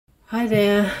Hi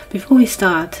there. Before we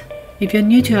start, if you're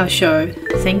new to our show,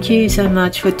 thank you so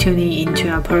much for tuning into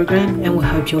our program and we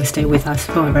hope you'll stay with us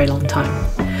for a very long time.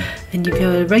 And if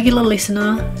you're a regular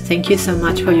listener, thank you so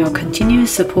much for your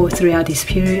continuous support throughout this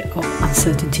period of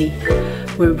uncertainty.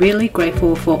 We're really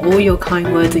grateful for all your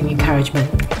kind words and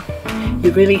encouragement.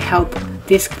 You really help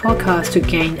this podcast to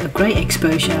gain a great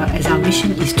exposure as our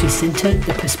mission is to center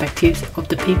the perspectives of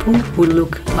the people who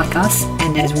look like us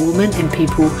and as women and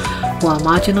people who are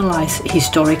marginalized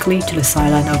historically to the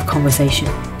sideline of conversation.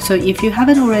 So if you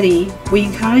haven't already, we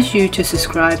encourage you to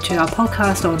subscribe to our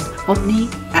podcast on Omni,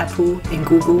 Apple and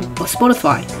Google or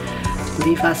Spotify.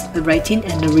 Leave us a rating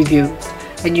and a review.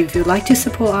 And if you'd like to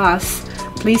support us,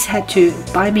 please head to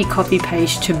Buy Me Coffee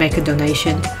page to make a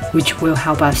donation, which will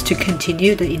help us to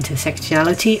continue the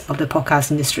intersectionality of the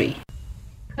podcast industry.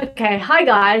 Okay, hi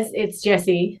guys, it's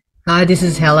Jessie. Hi, this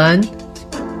is Helen.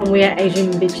 And we are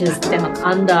Asian Bitches Down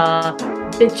Under,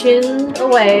 bitching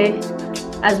away,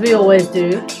 as we always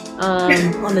do,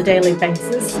 on a daily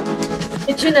basis.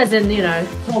 Bitching as in,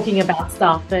 talking about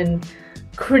stuff and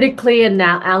critically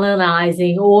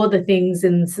analyzing all the things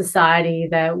in society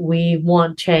that we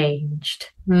want changed.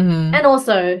 Mm-hmm. And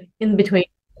also in between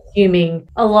consuming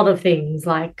a lot of things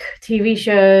like TV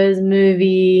shows,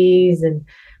 movies and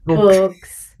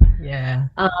books. Yeah.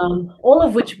 All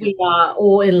of which we are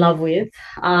all in love with.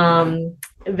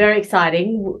 Very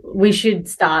exciting. We should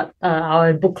start our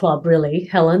own book club, really,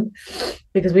 Helen,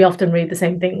 because we often read the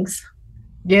same things.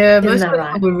 Yeah, Isn't most that of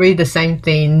right? us will read the same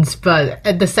things, but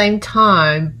at the same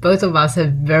time, both of us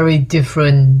have very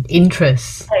different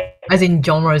interests, as in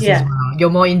genres as well. You're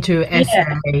more into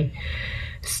essay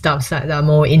stuff that are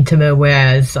more intimate,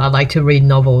 whereas I like to read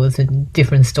novels and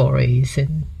different stories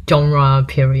and genre,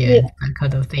 period, that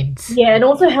kind of things. Yeah, and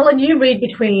also, Helen, you read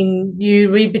between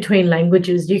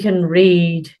languages. You can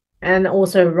read and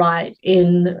also write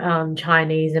in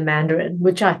Chinese and Mandarin,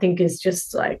 which I think is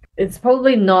just it's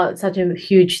probably not such a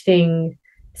huge thing,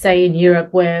 say in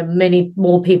Europe where many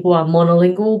more people are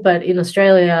monolingual, but in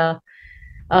Australia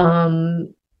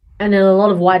and in a lot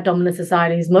of white dominant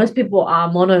societies, most people are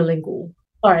monolingual.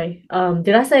 Sorry,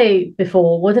 did I say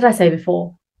before? What did I say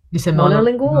before? You said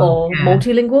monolingual or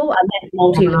multilingual? I meant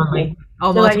multilingual.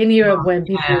 Oh, so in Europe when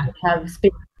people have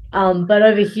speak. But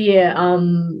over here,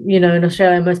 in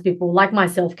Australia, most people, like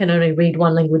myself, can only read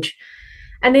one language,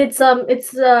 and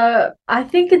I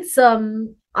think it's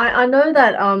I know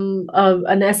that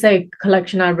an essay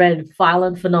collection I read,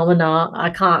 Violent Phenomena, I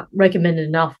can't recommend it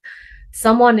enough.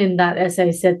 Someone in that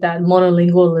essay said that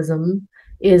monolingualism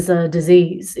is a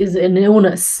disease, is an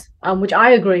illness, which I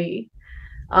agree,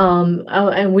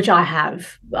 and which I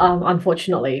have,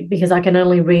 unfortunately, because I can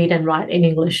only read and write in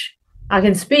English. I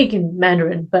can speak in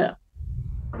Mandarin, but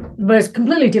it's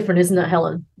completely different, isn't it,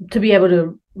 Helen? To be able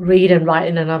to read and write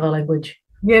in another language.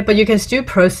 Yeah, but you can still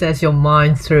process your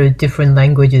mind through different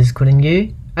languages, couldn't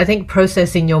you? I think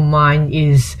processing your mind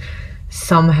is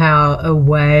somehow a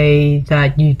way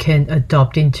that you can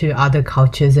adopt into other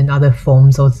cultures and other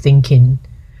forms of thinking.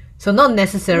 So not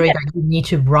necessarily that you need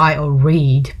to write or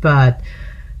read, but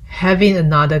having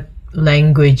another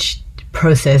language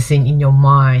processing in your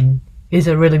mind is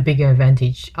a really big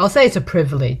advantage. I'll say it's a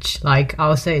privilege.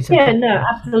 Absolutely.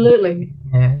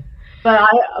 Yeah.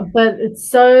 But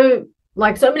it's so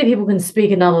many people can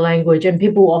speak another language, and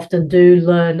people often do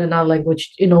learn another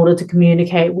language in order to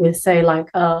communicate with, say,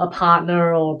 a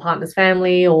partner or a partner's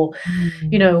family, or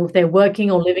if they're working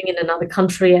or living in another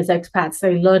country as expats,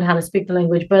 they learn how to speak the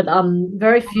language. But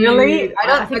very few. Really?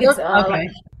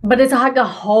 But it's like a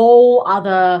whole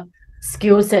other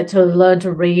skill set to learn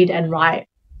to read and write.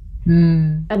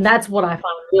 And that's what I find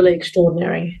really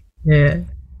extraordinary. Yeah.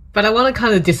 But I want to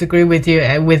kind of disagree with you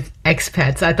with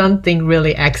expats. I don't think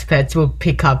really expats will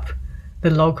pick up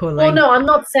the local language. Well, no, I'm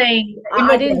not saying.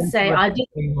 I didn't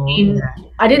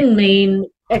mean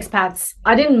expats.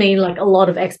 I didn't mean a lot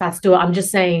of expats do it. I'm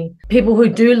just saying people who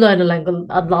do learn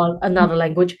another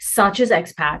language, such as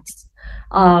expats,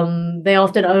 they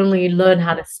often only learn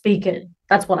how to speak it.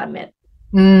 That's what I meant.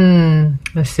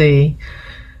 I see.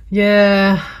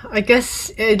 Yeah, I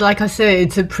guess, like I said,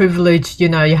 it's a privilege, you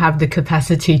have the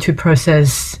capacity to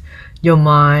process your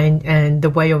mind and the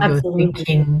way of your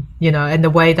thinking, and the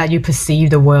way that you perceive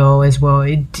the world as well.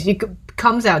 It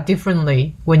comes out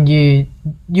differently when you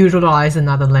utilize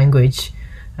another language,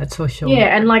 that's for sure.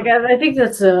 Yeah, and I think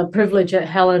that's a privilege that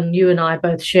Helen, you and I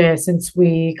both share, since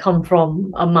we come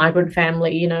from a migrant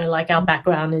family, our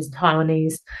background is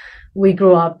Taiwanese. We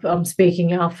grew up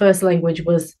speaking, our first language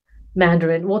was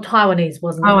Mandarin. Well, Taiwanese,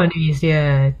 wasn't it? Taiwanese,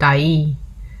 yeah. Dai.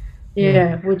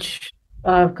 Yeah, which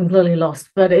I've completely lost.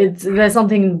 But there's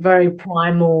something very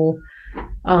primal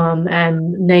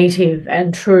and native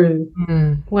and true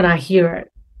when I hear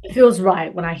it. It feels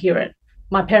right when I hear it.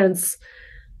 My parents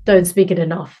don't speak it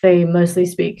enough. They mostly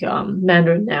speak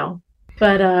Mandarin now.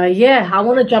 But yeah, I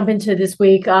want to jump into this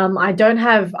week. I don't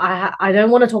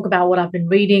want to talk about what I've been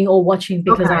reading or watching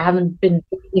because I haven't been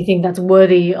doing anything that's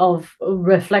worthy of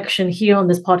reflection here on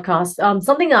this podcast.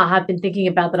 Something that I have been thinking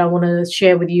about that I want to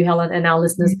share with you, Helen, and our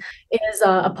listeners is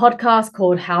a podcast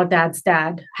called How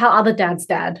Other Dads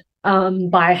Dad,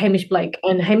 by Hamish Blake.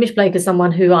 And Hamish Blake is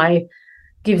someone who I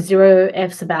give zero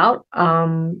Fs about.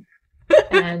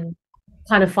 And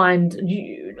kind of find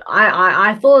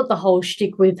I thought the whole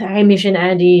shtick with Hamish and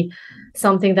Andy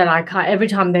something that every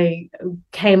time they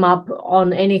came up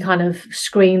on any kind of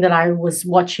screen that I was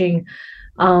watching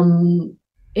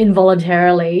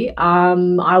involuntarily,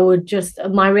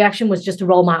 my reaction was just to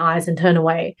roll my eyes and turn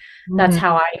away. That's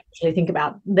how I usually think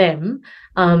about them.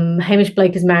 Hamish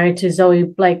Blake is married to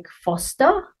Zoe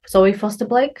Foster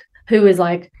Blake, who is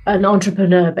like an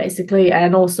entrepreneur basically,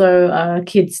 and also a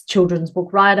children's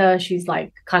book writer. She's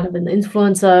like kind of an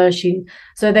influencer.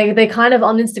 So they kind of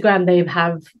on Instagram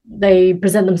they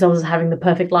present themselves as having the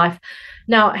perfect life.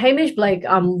 Now, Hamish Blake,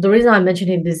 the reason I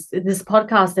mentioned him is this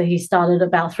podcast that he started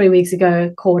about 3 weeks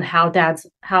ago called How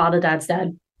Other Dads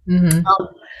Dad.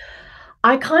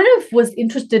 I kind of was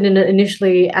interested in it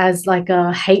initially as like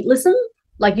a hate listen.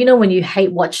 Like, when you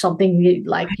hate watch something,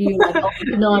 I'm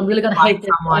really going to hate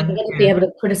this. I'm going to be able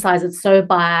to criticize it so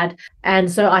bad.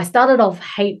 And so I started off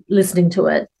hate listening to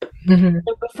it. The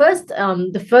first,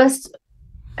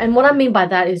 and what I mean by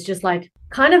that is just like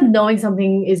kind of knowing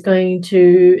something is going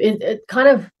to, it kind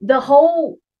of,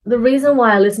 the reason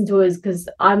why I listen to it is because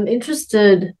I'm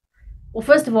interested. Well,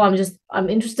 first of all, I'm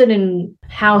interested in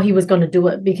how he was going to do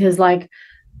it, because like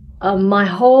my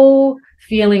whole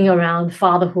feeling around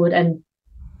fatherhood and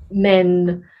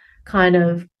men kind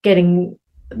of getting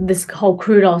this whole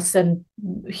kudos and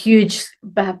huge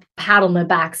pat on their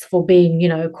backs for being,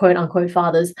 quote unquote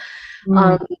fathers,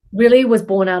 really was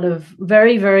born out of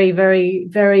very, very, very,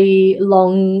 very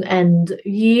long and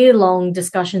year-long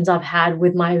discussions I've had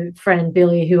with my friend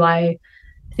Billy, who I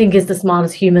think is the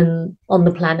smartest human on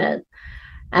the planet.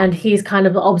 And his kind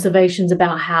of observations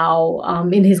about how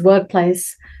in his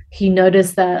workplace, he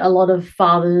noticed that a lot of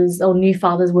fathers or new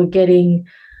fathers were getting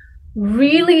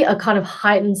really a kind of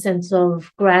heightened sense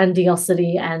of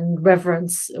grandiosity and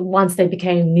reverence once they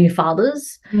became new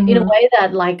fathers, in a way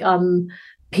that like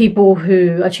people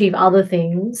who achieve other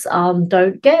things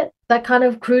don't get that kind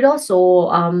of kudos or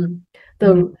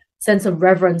the sense of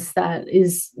reverence that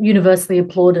is universally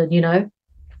applauded,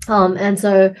 and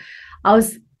so I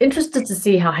was interested to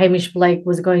see how Hamish Blake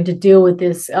was going to deal with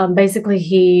this. Basically,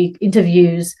 he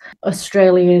interviews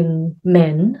Australian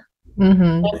men.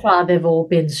 So far, they've all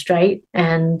been straight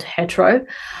and hetero.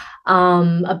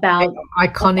 About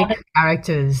iconic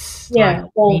characters. Yeah,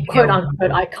 or quote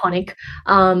unquote iconic.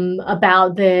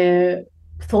 About their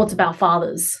thoughts about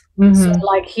fathers. So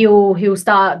like he'll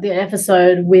start the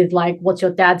episode with like, what's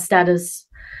your dad's status,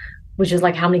 which is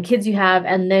like how many kids you have,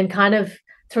 and then kind of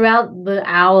throughout the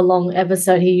hour-long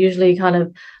episode, he usually kind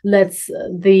of lets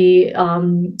the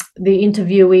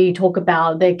interviewee talk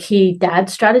about their key dad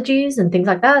strategies and things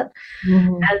like that.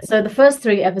 And so the first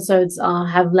 3 episodes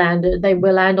have landed. They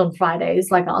will land on Fridays,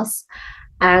 like us.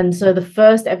 And so the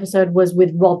first episode was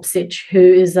with Rob Sitch, who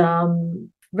is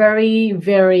very,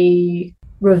 very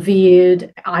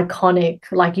revered, iconic,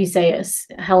 like you say,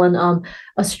 Helen,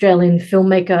 Australian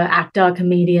filmmaker, actor,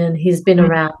 comedian. He's been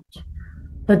around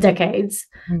for decades.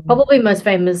 Probably most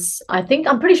famous,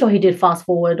 I'm pretty sure he did Fast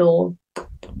Forward or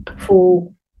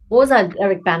Full, what was that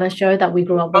Eric Bana show that we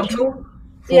grew up watching?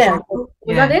 Was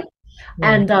that it?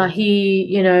 And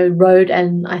he wrote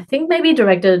and I think maybe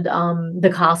directed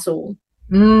The Castle.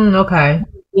 Okay.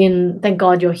 In Thank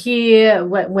God You're Here,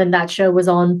 when that show was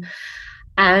on.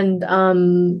 And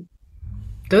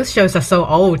those shows are so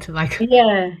old, like 5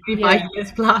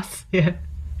 years plus.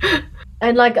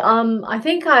 And like, I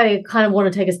think I kind of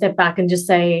want to take a step back and just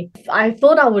say, I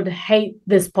thought I would hate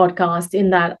this podcast in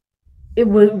that it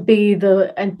would be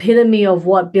the epitome of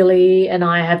what Billy and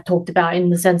I have talked about,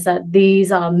 in the sense that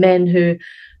these are men who,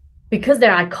 because they're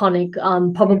iconic,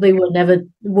 probably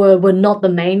were not the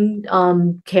main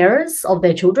carers of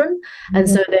their children. And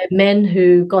so they're men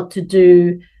who got to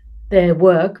do their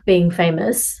work being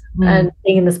famous and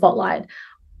being in the spotlight.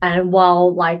 And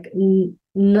while like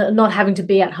not having to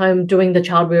be at home doing the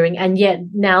child rearing, and yet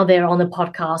now they're on the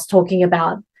podcast talking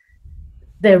about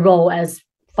their role as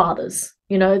fathers.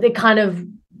 It kind of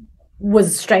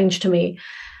was strange to me.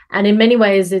 And in many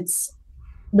ways, it's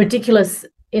ridiculous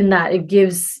in that it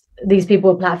gives these people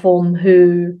a platform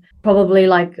who probably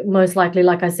like most likely,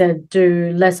 like I said,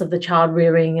 do less of the child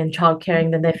rearing and child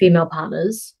caring than their female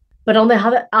partners. But on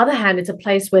the other hand, it's a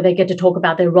place where they get to talk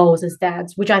about their roles as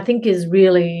dads, which I think is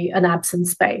really an absent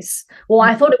space. Well,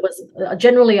 I thought it was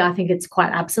generally, I think it's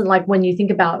quite absent. Like when you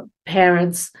think about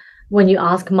parents, when you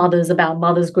ask mothers about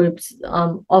mothers groups,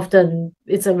 often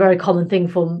it's a very common thing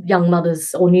for young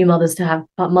mothers or new mothers to have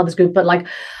mothers group. But like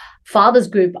fathers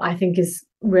group, I think is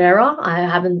rarer. I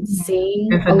haven't seen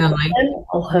a lot of them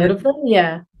or heard of them.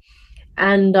 Yeah.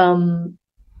 And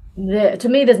to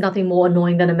me, there's nothing more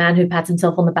annoying than a man who pats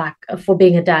himself on the back for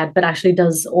being a dad, but actually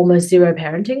does almost zero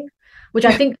parenting, which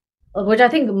I think, a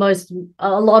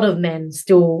lot of men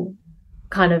still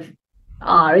kind of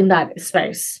are in that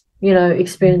space,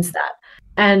 experience that.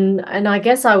 And I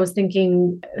guess I was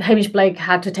thinking Hamish Blake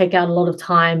had to take out a lot of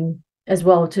time as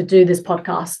well to do this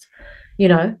podcast,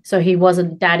 so he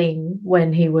wasn't dadding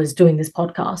when he was doing this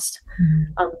podcast.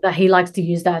 That he likes to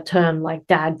use that term like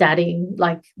dadding,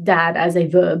 like dad as a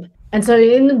verb. And so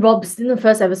in the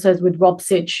first episodes with Rob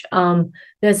Sitch,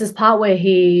 there's this part where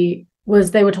they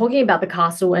were talking about the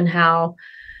castle and how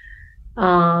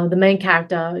the main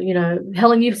character,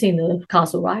 Helen, you've seen the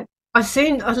castle, right? I've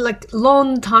seen like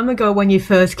long time ago when you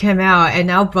first came out,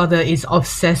 and our brother is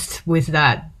obsessed with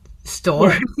that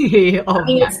story. Yeah. I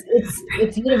mean,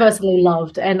 it's universally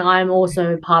loved, and I'm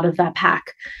also part of that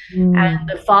pack. And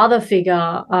the father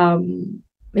figure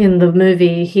in the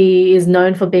movie, he is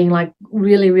known for being like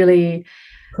really, really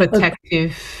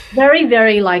protective, very,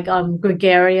 very like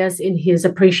gregarious in his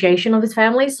appreciation of his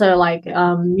family. So like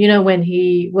when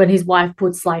his wife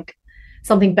puts like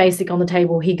something basic on the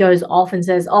table, he goes off and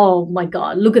says, "Oh my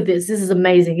God, look at this! This is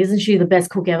amazing! Isn't she the best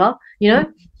cook ever?"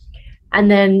 And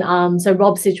then, so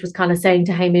Rob Sitch was kind of saying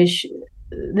to Hamish,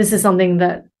 this is something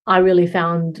that I really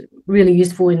found really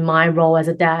useful in my role as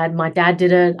a dad. My dad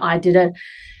did it, I did it.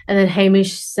 And then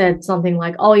Hamish said something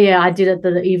like, "Oh yeah, I did it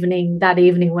that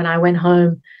evening when I went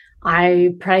home.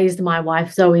 I praised my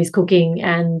wife Zoe's cooking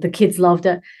and the kids loved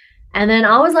it." And then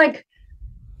I was like,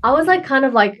 kind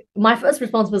of like, my first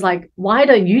response was like, why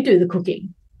don't you do the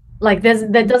cooking? Like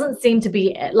there doesn't seem to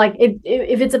be like,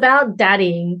 if it's about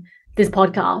dadding, this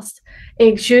podcast,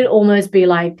 it should almost be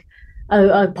like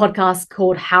a podcast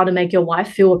called How to Make Your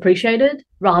Wife Feel Appreciated,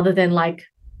 rather than like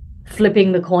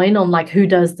flipping the coin on like who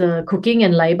does the cooking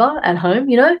and labor at home.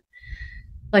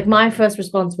 Like my first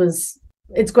response was,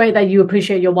 it's great that you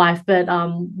appreciate your wife, but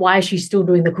why is she still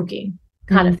doing the cooking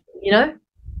kind of thing,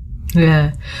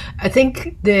 Yeah, I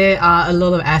think there are a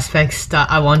lot of aspects that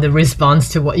I want to respond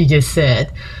to what you just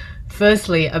said.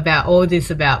 Firstly, about all this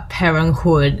about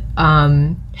parenthood,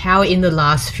 how in the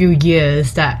last few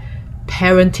years that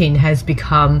parenting has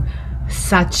become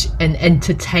such an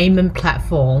entertainment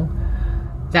platform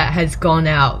that has gone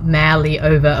out madly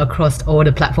across all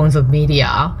the platforms of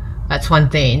media. That's one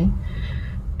thing.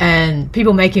 And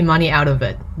people making money out of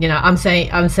it. I'm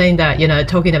saying that,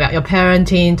 talking about your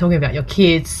parenting, talking about your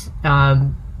kids,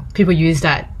 people use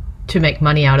that to make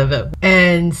money out of it.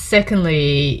 And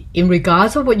secondly, in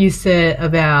regards of what you said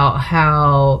about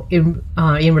how in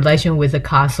relation with the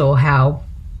castle, how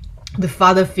the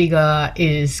father figure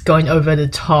is going over the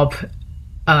top,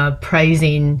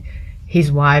 praising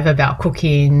his wife about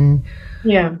cooking.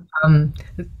 Yeah.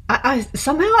 I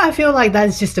somehow I feel like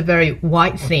that's just a very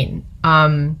white thing.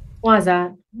 Why is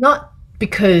that? Not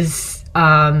because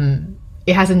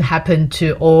it hasn't happened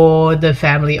to all the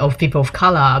family of people of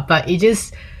color, but it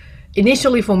just,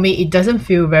 initially for me, it doesn't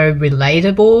feel very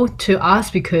relatable to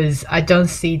us, because I don't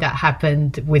see that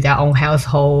happen with our own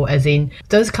household, as in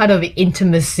those kind of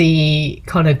intimacy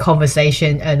kind of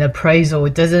conversation and appraisal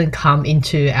doesn't come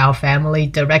into our family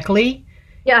directly.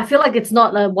 Yeah, I feel like it's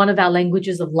not one of our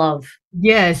languages of love.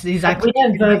 Yes, exactly.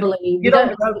 Like you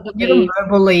don't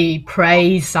verbally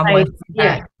praise someone.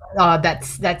 Yeah. Oh,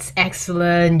 that's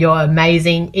excellent. You're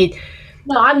amazing.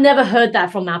 No, I've never heard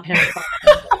that from our parents.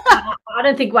 I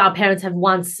don't think our parents have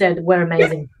once said we're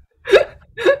amazing.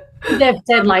 They've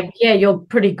said like, yeah, you're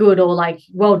pretty good, or like,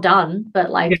 well done,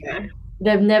 but like,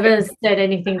 they've never said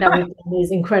anything that we've done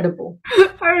is incredible.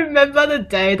 I remember the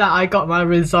day that I got my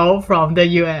result from the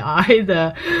UAI,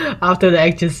 after the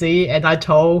agency, and I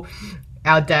told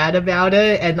our dad about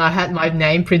it, and I had my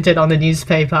name printed on the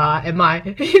newspaper, and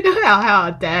how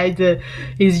our dad,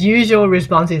 his usual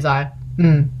response is like,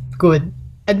 good.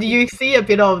 And you see a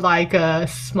bit of like a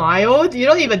smile. You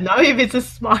don't even know if it's a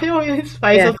smile in his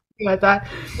face or something like that.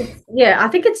 I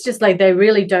think it's just like they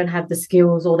really don't have the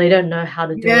skills, or they don't know how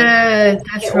to do it. Yeah,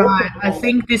 that's right. I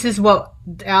think this is what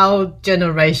our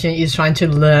generation is trying to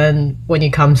learn when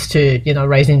it comes to,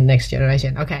 raising the next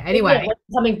generation. Okay, anyway. Yeah,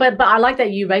 something, but I like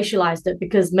that you racialized it,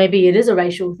 because maybe it is a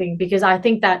racial thing, because I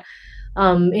think that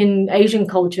in Asian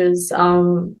cultures,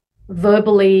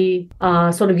 verbally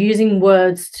sort of using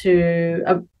words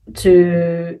to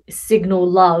signal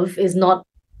love is not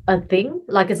a thing.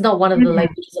 Like, it's not one of the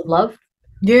languages of love.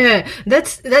 Yeah,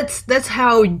 that's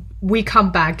how we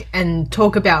come back and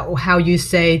talk about how you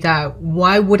say that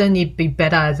why wouldn't it be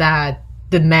better that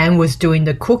the man was doing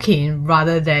the cooking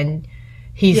rather than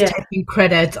he's taking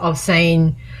credit of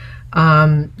saying,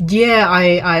 yeah,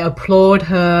 I applaud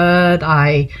her,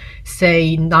 I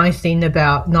say nice things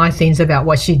about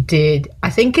what she did. I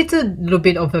think it's a little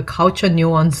bit of a culture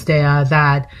nuance there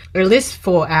that, at least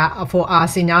for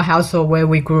us in our household where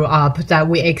we grew up, that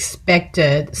we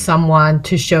expected someone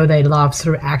to show their love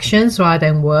through actions rather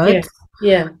than words.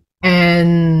 Yeah.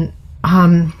 And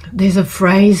there's a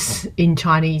phrase in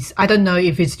Chinese. I don't know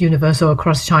if it's universal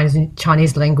across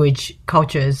Chinese language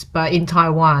cultures, but in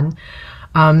Taiwan,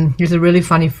 there's a really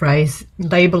funny phrase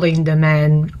labeling the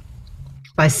man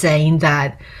by saying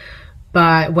that,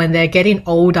 but when they're getting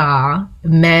older,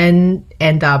 men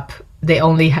they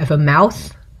only have a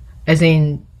mouth, as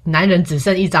in 男人只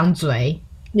剩一张嘴.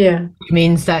 Yeah. It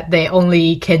means that they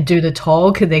only can do the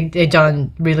talk, they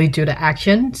don't really do the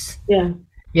actions. Yeah.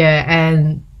 Yeah,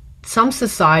 and some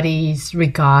societies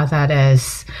regard that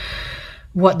as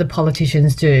what the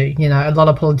politicians do. A lot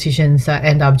of politicians that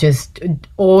end up just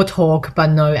all talk but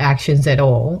no actions at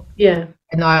all. Yeah.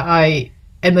 And I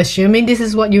am assuming this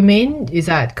is what you mean. Is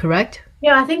that correct?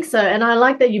 Yeah, I think so. And I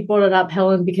like that you brought it up,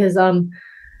 Helen, because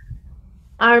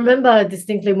I remember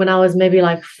distinctly when I was maybe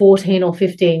like 14 or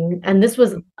 15, and this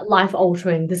was life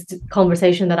altering, this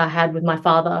conversation that I had with my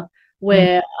father,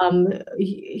 where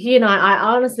he and I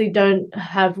honestly don't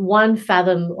have one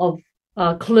fathom of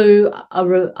clue.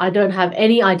 I don't have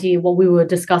any idea what we were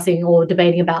discussing or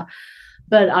debating about.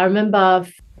 But I remember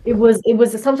it was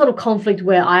some sort of conflict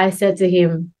where I said to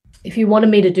him, if you wanted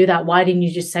me to do that, why didn't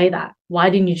you just say that? Why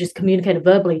didn't you just communicate it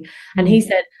verbally? And he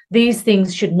said, these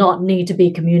things should not need to be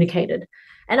communicated.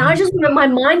 And I just, my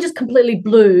mind just completely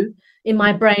blew in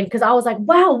my brain, because I was like,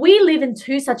 wow, we live in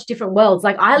two such different worlds.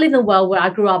 Like, I live in a world where I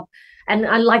grew up, and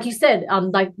like you said,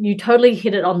 like you totally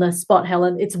hit it on the spot,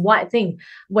 Helen. It's a white thing,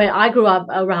 where I grew up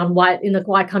around in the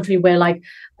white country, where like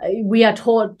we are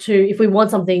taught to, if we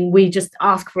want something, we just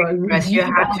ask for it. We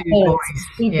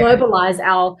verbalize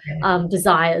our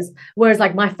desires. Whereas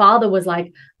like my father was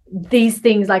like, these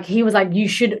things, like he was like, you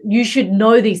should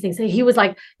know these things. So he was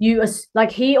like,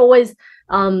 he always,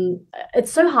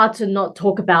 it's so hard to not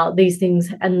talk about these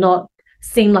things and not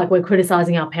seem like we're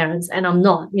criticizing our parents. And I'm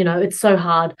not, it's so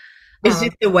hard. Is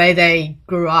it the way they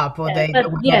grew up, or so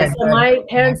my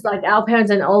parents, like our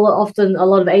parents, and often a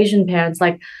lot of Asian parents,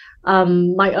 like I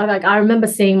remember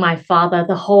seeing my father,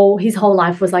 his whole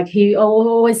life was like, he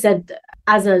always said,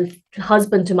 as a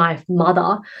husband to my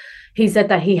mother, he said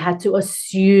that he had to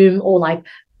assume, or like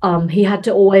he had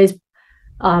to always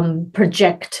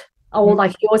project, or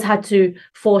like he always had to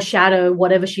foreshadow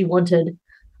whatever she wanted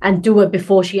and do it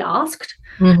before she asked.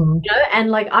 And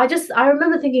like I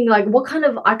remember thinking, like,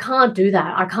 I can't do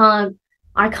that.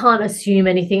 I can't assume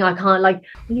anything. I can't, like,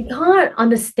 you can't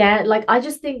understand. Like, I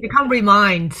just think you can't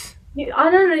remind. I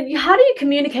don't know. How do you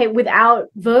communicate without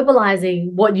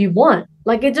verbalizing what you want?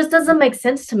 Like, it just doesn't make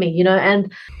sense to me,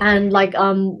 and like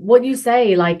what you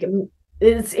say, like,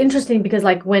 it's interesting because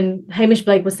like when Hamish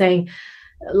Blake was saying,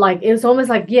 like, it was almost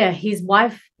like, yeah, his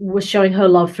wife was showing her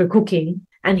love through cooking,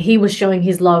 and he was showing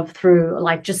his love through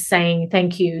like just saying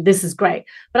thank you, this is great.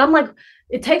 But I'm like,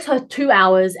 it takes her 2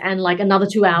 hours and like another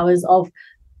 2 hours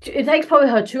it takes probably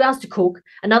her 2 hours to cook,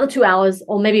 another 2 hours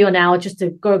or maybe an hour just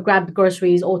to go grab the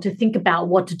groceries or to think about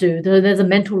what to do. There's a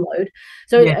mental load.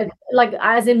 So like,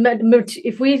 as in,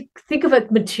 if we think of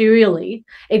it materially,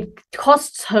 it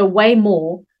costs her way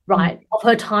more, right, of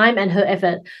her time and her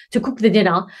effort to cook the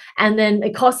dinner, and then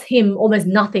it costs him almost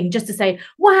nothing just to say,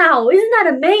 wow, isn't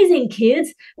that amazing,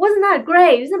 kids? Wasn't that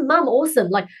great? Isn't mum awesome?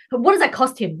 Like, what does that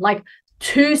cost him? Like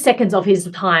 2 seconds of his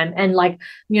time, and like,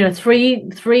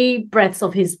 three breaths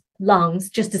of his lungs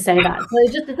just to say that.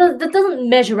 So that doesn't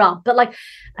measure up. But like,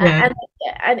 and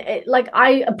like,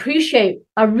 I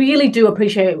really do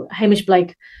appreciate Hamish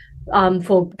Blake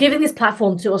for giving this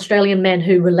platform to Australian men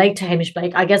who relate to Hamish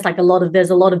Blake. I guess like there's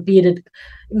a lot of bearded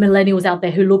millennials out there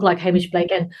who look like Hamish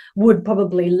Blake and would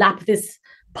probably lap this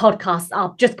podcast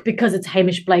up just because it's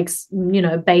Hamish Blake's,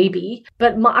 baby.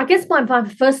 But I guess my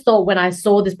first thought when I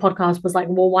saw this podcast was like,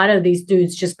 well, why don't these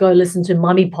dudes just go listen to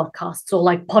mummy podcasts or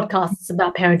like podcasts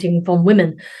about parenting from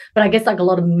women? But I guess like a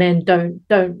lot of men don't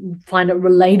find it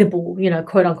relatable,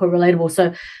 quote unquote relatable.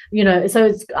 So, so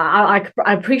it's I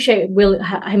appreciate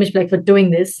Hamish Blake for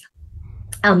doing this.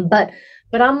 But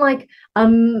I'm like,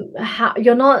 how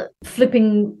you're not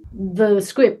flipping the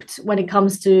script when it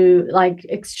comes to like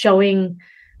showing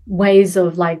ways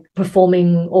of like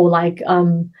performing or like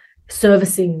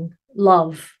servicing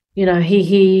love.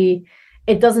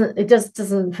 It just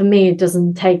doesn't, for me, it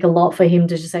doesn't take a lot for him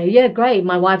to just say, yeah, great,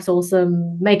 my wife's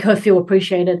awesome, make her feel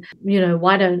appreciated.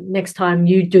 Why don't next time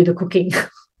you do the cooking?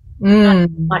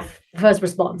 My first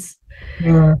response.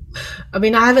 Yeah. I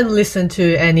mean, I haven't listened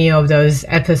to any of those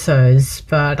episodes,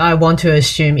 but I want to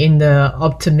assume in the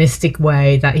optimistic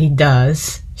way that he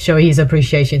does show his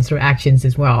appreciation through actions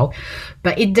as well.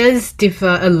 But it does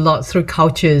differ a lot through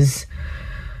cultures.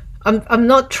 I'm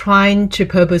not trying to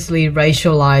purposely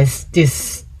racialize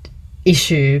this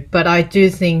issue, but I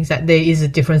do think that there is a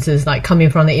differences, like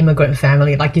coming from the immigrant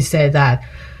family, like you said, that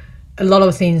a lot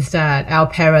of things that our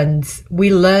parents,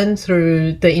 we learn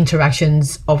through the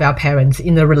interactions of our parents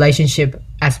in the relationship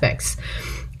aspects.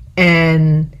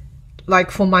 And like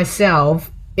for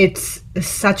myself, it's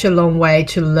such a long way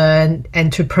to learn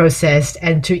and to process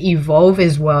and to evolve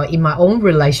as well in my own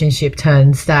relationship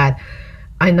terms, that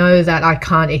I know that I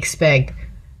can't expect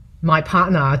my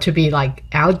partner to be like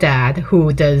our dad,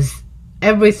 who does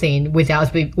everything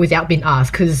without being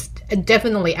asked. Because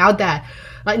definitely our dad,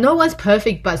 like, no one's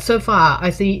perfect, but so far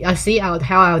I see how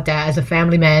our dad, as a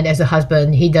family man, as a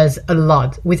husband, he does a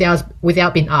lot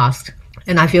without being asked.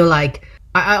 And I feel like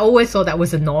I always thought that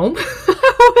was a norm.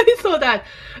 I always thought that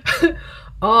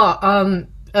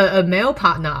a male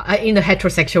partner in a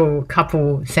heterosexual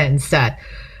couple sense, that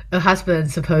a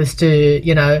husband's supposed to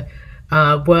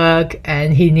work,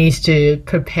 and he needs to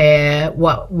prepare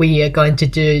what we are going to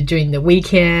do during the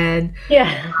weekend.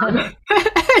 Yeah.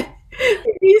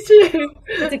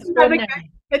 It's extraordinary.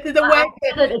 It's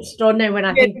extraordinary when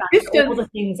I think about all the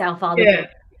things our father did.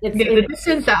 The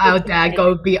distance that our dad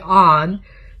go beyond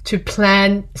to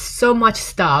plan so much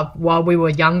stuff while we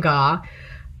were younger.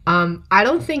 I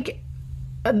don't think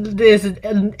there's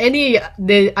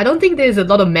a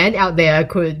lot of men out there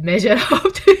could measure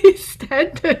up to his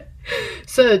standard.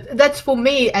 So that's, for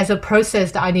me, as a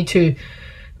process that I need to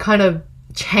kind of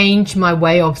change my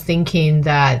way of thinking,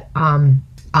 that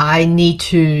I need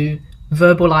to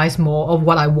verbalize more of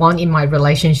what I want in my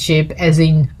relationship, as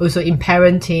in also in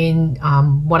parenting,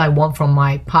 what I want from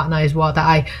my partner as well.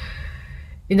 That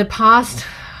in the past,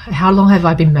 how long have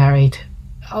I been married?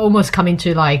 Almost coming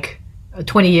to like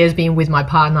 20 years being with my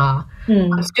partner.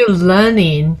 I'm still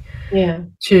learning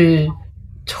to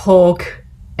talk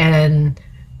and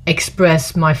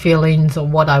express my feelings or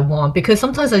what I want, because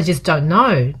sometimes I just don't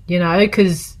know,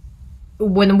 because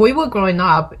when we were growing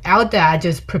up, our dad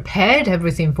just prepared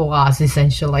everything for us,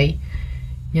 essentially.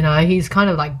 He's kind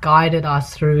of like guided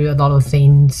us through a lot of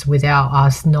things without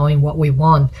us knowing what we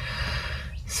want.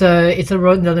 So it's a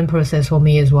learning process for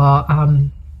me as well.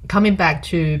 Coming back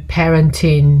to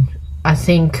parenting, I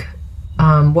think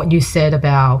what you said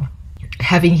about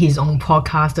having his own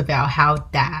podcast about how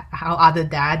other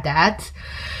dads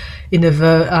in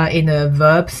a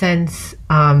verb sense,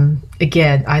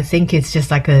 again, I think it's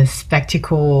just like a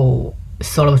spectacle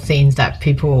sort of things that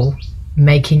people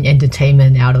making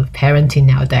entertainment out of parenting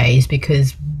nowadays,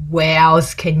 because where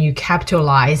else can you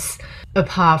capitalize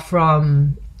apart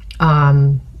from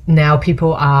now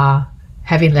people are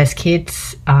having less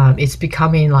kids. It's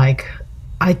becoming like,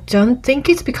 I don't think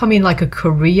it's becoming like a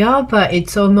career, but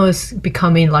it's almost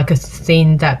becoming like a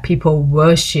thing that people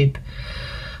worship,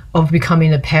 of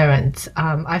becoming a parent.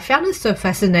 I found it so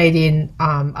fascinating.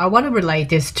 I want to relate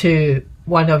this to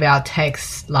one of our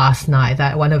texts last night,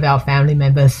 that one of our family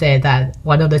members said that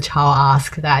one of the child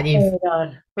asked that if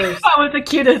that was the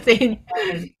cutest thing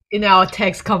in our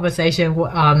text conversation.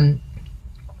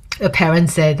 A parent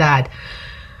said that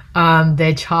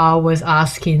their child was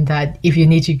asking that if you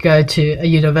need to go to a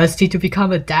university to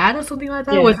become a dad or something like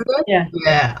that, wasn't it?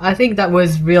 Yeah, I think that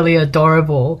was really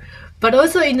adorable. But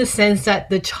also in the sense that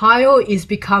the child is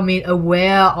becoming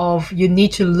aware of, you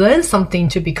need to learn something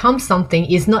to become something.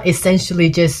 It's not essentially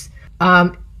just,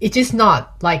 it's just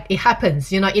not like it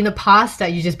happens. In the past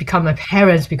that you just become a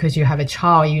parent because you have a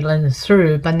child, you learn it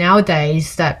through. But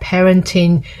nowadays that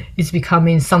parenting is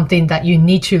becoming something that you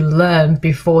need to learn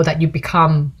before that you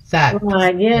become that.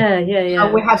 Right,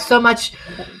 yeah. We have so much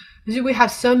We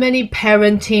have so many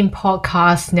parenting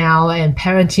podcasts now and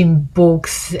parenting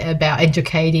books about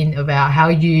educating about how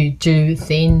you do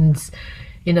things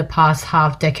in the past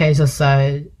half decades or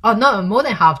so. Oh no, more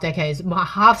than half decades,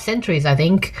 half centuries, I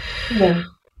think. Yeah.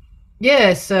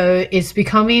 Yeah, so it's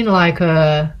becoming like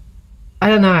a, I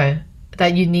don't know,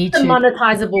 that you need A to,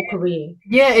 monetizable career.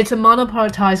 yeah, it's a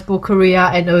monetizable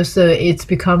career, and also it's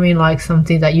becoming like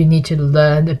something that you need to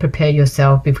learn and prepare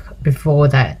yourself before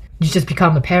that. You just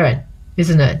become a parent,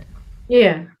 isn't it?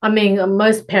 Yeah. I mean,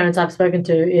 most parents I've spoken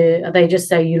to, they just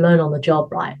say you learn on the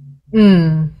job, right?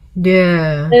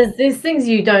 Yeah. There's these things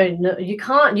you don't know. You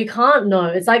can't know.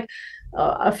 It's like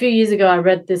a few years ago, I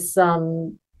read this.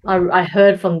 I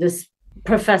heard from this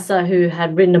professor who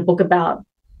had written a book about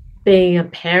being a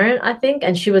parent, I think,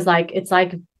 and she was like, it's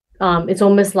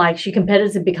almost like she compared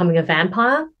it to becoming a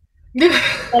vampire.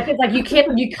 Like it's like you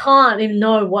can't even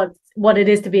know what it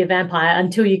is to be a vampire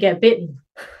until you get bitten.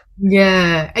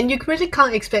 Yeah, and you really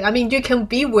can't expect. I mean, you can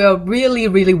be really,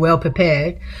 really well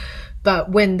prepared,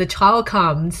 but when the child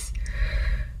comes,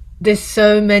 there's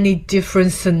so many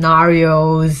different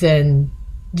scenarios, and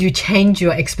you change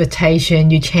your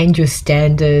expectation, you change your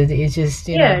standard. It's just,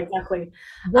 Yeah, exactly.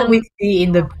 what we see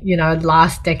in the,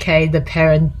 last decade, the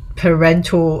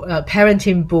parental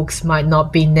parenting books might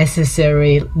not be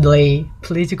necessarily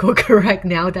political correct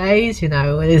nowadays.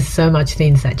 There's so much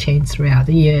things that change throughout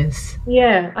the years.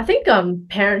 Yeah, I think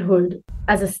parenthood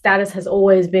as a status has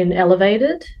always been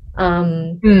elevated.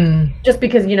 Just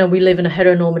because we live in a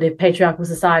heteronormative patriarchal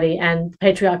society, and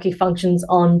patriarchy functions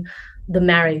on the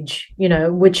marriage,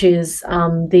 which is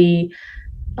the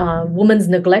woman's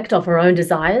neglect of her own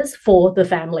desires for the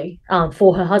family,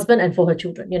 for her husband and for her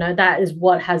children. That is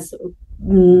what has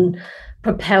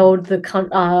propelled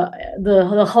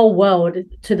the whole world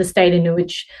to the state in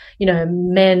which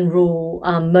men rule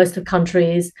most of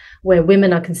countries, where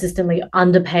women are consistently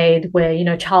underpaid,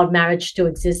 where child marriage still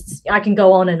exists. I can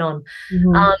go on and on.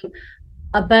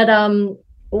 But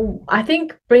I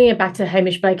think bringing it back to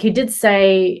Hamish Blake, he did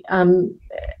say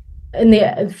in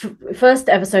the first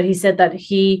episode, he said that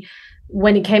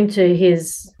when it came to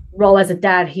his role as a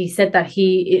dad, he said that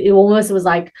it almost was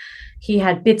like he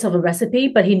had bits of a recipe,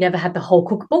 but he never had the whole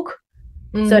cookbook.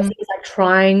 So he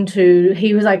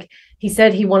was like he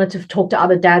said he wanted to talk to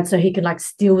other dads so he can like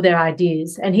steal their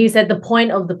ideas. And he said the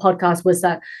point of the podcast was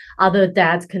that other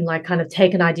dads can like kind of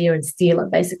take an idea and steal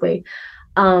it, basically.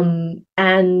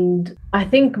 And I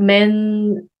think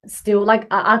men still like,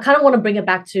 I kind of want to bring it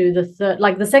back to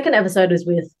the second episode is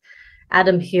with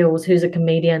Adam Hills, who's a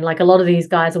comedian. Like a lot of these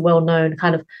guys are well known,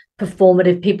 kind of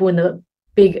performative people in the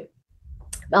big,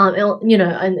 and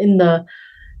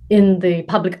in the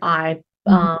public eye.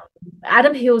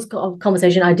 Adam Hill's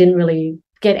conversation, I didn't really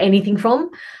get anything from.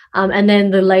 And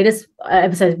then the latest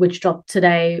episode, which dropped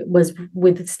today, was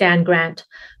with Stan Grant,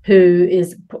 who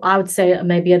is, I would say,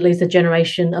 maybe at least a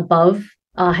generation above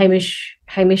Hamish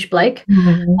Blake.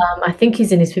 I think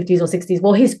he's in his 50s or 60s.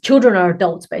 Well, his children are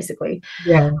adults, basically.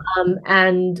 Yeah.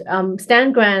 And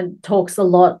Stan Grant talks a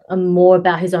lot more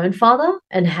about his own father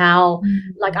and how,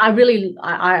 like, I really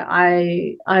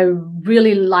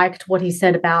liked what he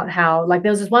said about how, like,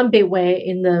 there was this one bit where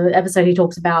in the episode he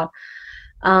talks about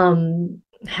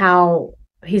how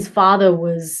his father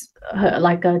was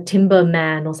like a timber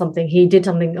man or something. He did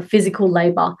something, a physical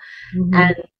labor.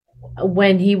 And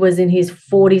when he was in his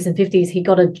 40s and 50s, he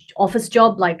got an office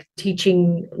job, like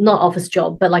teaching, not office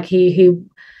job, but like he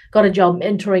got a job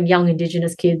mentoring young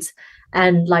Indigenous kids.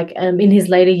 And like in his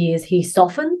later years, he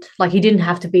softened, like he didn't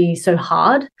have to be so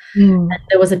hard. And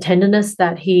there was a tenderness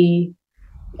that he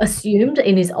assumed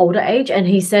in his older age. And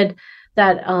he said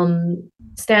that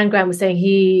Stan Grant was saying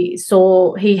he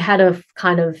had a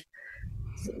kind of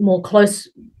more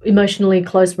emotionally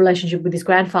close relationship with his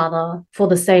grandfather for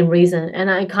the same reason. And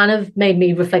it kind of made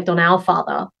me reflect on our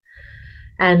father.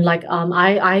 And like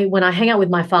I when I hang out with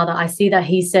my father, I see that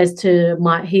he says to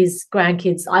his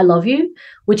grandkids, "I love you,"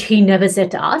 which he never said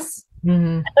to us.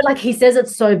 But like he says it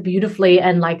so beautifully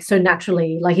and like so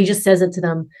naturally, like he just says it to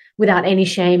them without any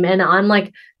shame. And I'm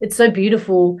like, it's so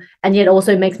beautiful, and yet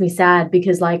also makes me sad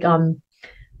because like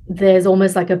there's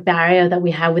almost like a barrier that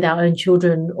we have with our own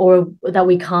children, or that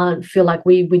we can't feel like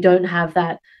we don't have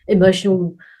that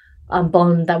emotional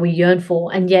bond that we yearn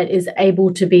for, and yet is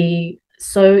able to be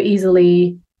so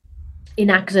easily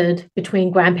enacted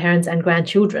between grandparents and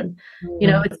grandchildren.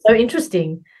 It's so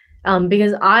interesting.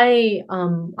 Because I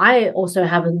also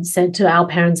haven't said to our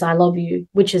parents "I love you,"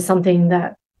 which is something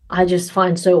that I just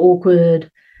find so awkward,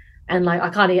 and like I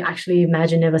can't actually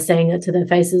imagine ever saying it to their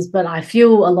faces, but I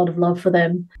feel a lot of love for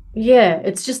them. Yeah,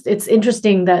 it's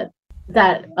interesting that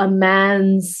a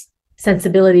man's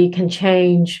sensibility can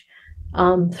change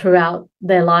throughout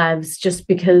their lives, just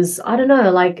because, I don't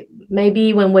know, like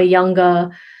maybe when we're younger,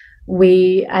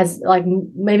 we as like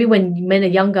maybe when men are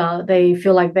younger, they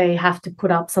feel like they have to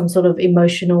put up some sort of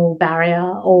emotional barrier,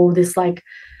 or this like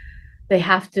they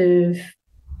have to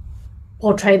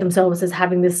portray themselves as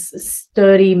having this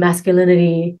sturdy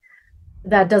masculinity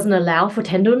that doesn't allow for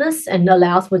tenderness and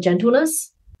allows for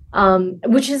gentleness,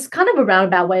 which is kind of a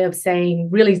roundabout way of saying,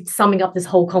 really summing up this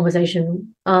whole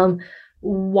conversation,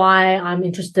 why I'm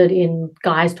interested in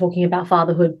guys talking about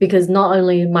fatherhood. Because not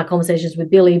only my conversations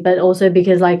with Billy, but also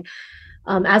because, like,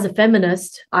 as a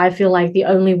feminist, I feel like the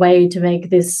only way to make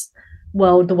this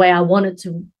world the way I want it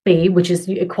to be, which is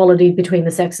equality between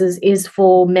the sexes, is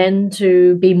for men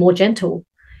to be more gentle,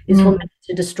 is for men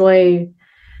to destroy.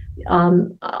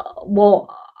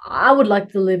 Well, I would like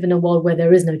to live in a world where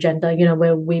there is no gender,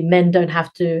 where men don't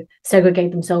have to segregate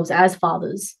themselves as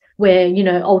fathers, where,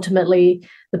 ultimately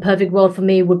the perfect world for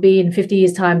me would be in 50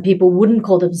 years' time, people wouldn't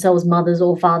call themselves mothers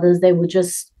or fathers, they would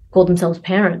just call themselves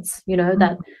parents,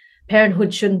 that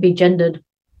parenthood shouldn't be gendered.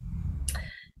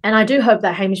 And I do hope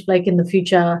that Hamish Blake in the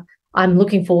future, I'm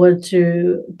looking forward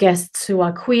to guests who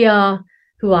are queer,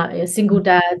 who are single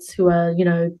dads, who are,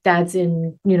 dads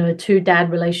in, two dad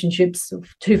relationships,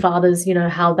 two fathers,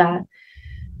 how that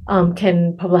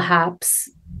can perhaps,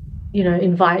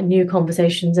 invite new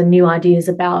conversations and new ideas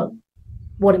about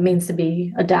what it means to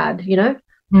be a dad,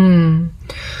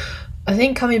 I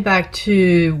think coming back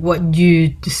to what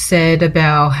you said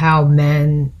about how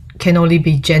men can only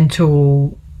be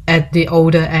gentle at the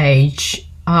older age,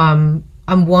 I'm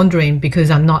wondering,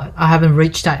 because I haven't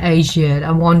reached that age yet,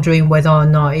 I'm wondering whether or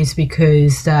not it's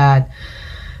because that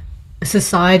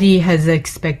society has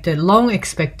long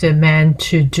expected men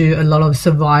to do a lot of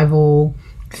survival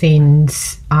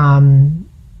things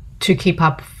to keep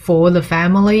up for the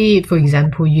family. For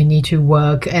example, you need to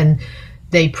work, and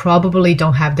they probably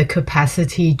don't have the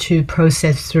capacity to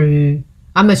process through.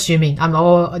 I'm assuming,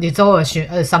 it's all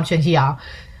assumption here.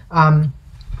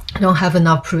 Don't have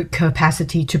enough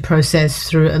capacity to process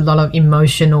through a lot of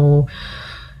emotional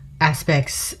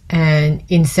aspects, and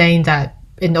in saying that,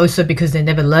 and also because they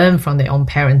never learn from their own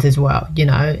parents as well,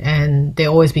 and they're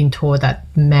always being taught that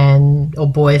men or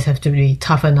boys have to be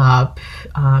toughen up,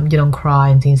 you don't cry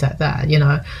and things like that,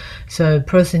 so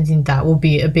processing that will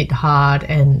be a bit hard,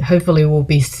 and hopefully will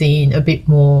be seen a bit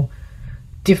more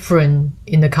different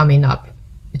in the coming up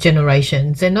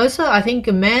generations. And also I think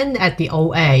men at the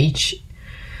old age,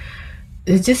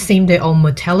 they just seem their own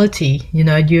mortality,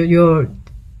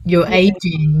 you're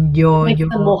aging, makes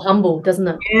them more humble, doesn't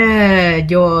it? Yeah,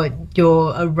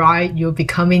 you're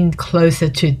becoming closer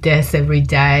to death every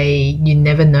day. You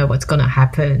never know what's gonna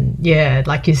happen. Yeah,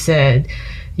 like you said,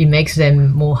 it makes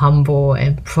them more humble,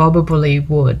 and probably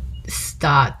would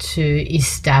start to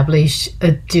establish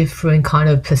a different kind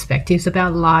of perspectives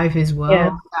about life as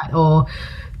well, or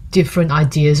different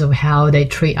ideas of how they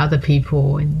treat other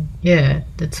people. And yeah,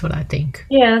 that's what I think.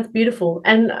 Yeah, that's beautiful.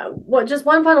 And just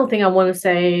one final thing I want to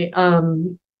say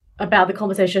about the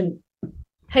conversation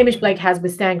Hamish Blake has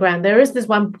with Stan Grant. There is this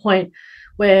one point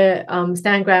where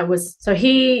Stan Grant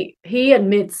he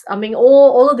admits, I mean,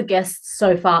 all of the guests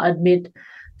so far admit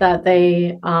that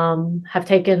they have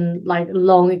taken like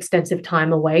long, extensive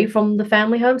time away from the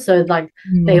family home. So like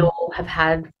they all have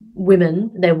had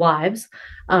women, their wives,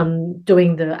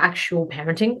 doing the actual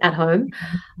parenting at home.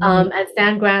 And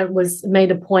Stan Grant made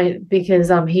a point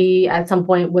because he at some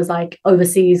point was like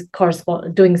overseas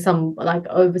doing some like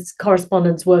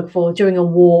correspondence work during a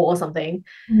war or something,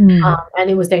 and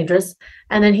it was dangerous.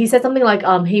 And then he said something like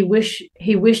he wished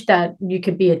that you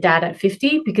could be a dad at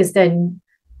 50, because then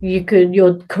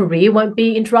your career won't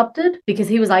be interrupted, because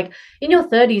he was like, in your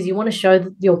 30s you want to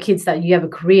show your kids that you have a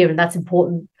career, and that's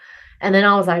important. And then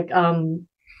I was like,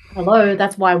 hello,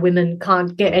 that's why women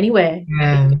can't get anywhere.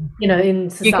 In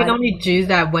society. You can only do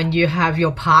that when you have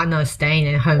your partner staying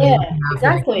at home. Yeah,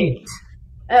 exactly.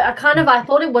 I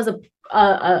thought it was an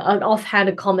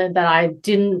offhanded comment that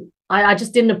I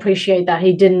just didn't appreciate, that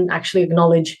he didn't actually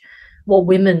acknowledge what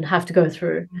women have to go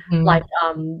through. Like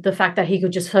the fact that he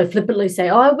could just so flippantly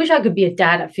say, oh, I wish I could be a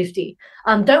dad at 50.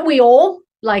 Don't we all?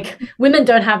 Like, women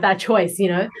don't have that choice,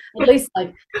 at least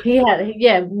like he had,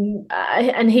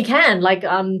 and he can, like,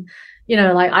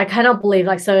 like, I cannot believe,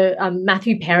 like, so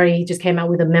Matthew Perry just came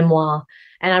out with a memoir,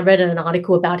 and I read an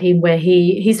article about him where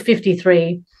he's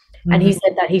 53 and he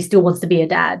said that he still wants to be a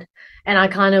dad. And I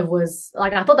kind of was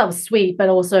like, I thought that was sweet, but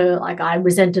also like I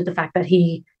resented the fact that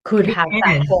he could have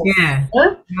that choice. Yeah.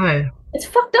 No. It's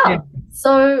fucked up.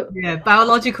 So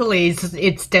biologically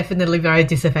it's definitely very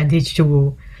disadvantageous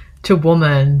to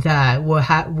women that will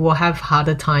have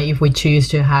harder time if we choose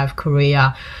to have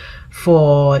career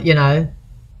for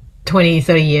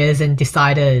 20-30 years and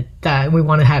decided that we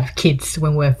want to have kids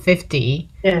when we're 50.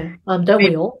 Yeah. Don't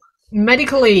we all?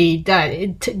 Medically,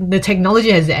 the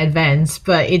technology has advanced,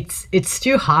 but it's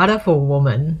still harder for a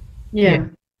woman. Yeah.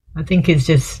 I think it's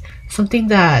just something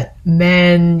that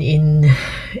men in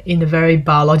a very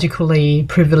biologically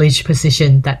privileged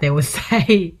position that they would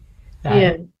say that.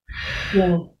 Yeah.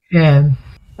 Yeah. Yeah.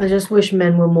 I just wish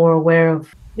men were more aware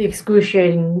of the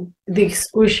excruciating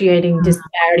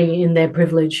disparity in their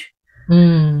privilege.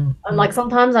 Mm. And like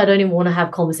sometimes I don't even want to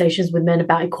have conversations with men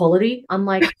about equality. I'm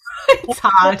like, It's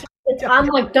hard. I'm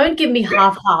like, don't give me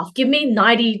half. Give me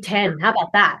 90-10. How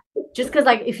about that? Just because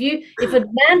like if a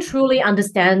man truly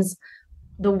understands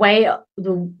the way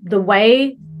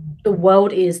the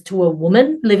world is to a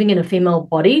woman living in a female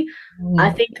body,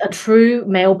 I think a true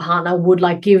male partner would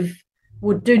do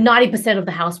 90% of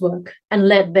the housework and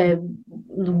let the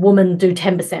woman do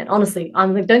 10%. Honestly,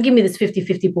 I'm like, don't give me this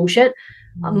 50-50 bullshit.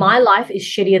 My life is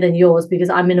shittier than yours because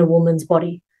I'm in a woman's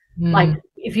body. Like,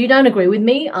 if you don't agree with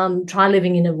me, try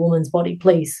living in a woman's body,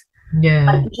 please. Yeah.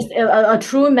 Like, just a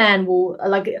true man will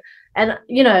like, and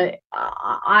I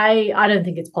don't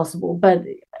think it's possible, but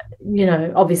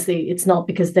obviously it's not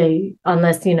because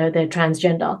unless they're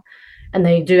transgender and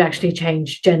they do actually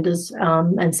change genders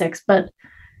and sex, but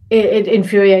it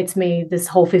infuriates me, this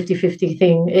whole 50-50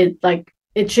 thing.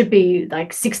 It should be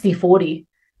like 60-40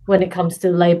 when it comes to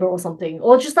labor or something,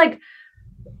 or just like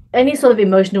any sort of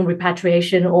emotional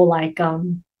repatriation, or like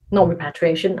not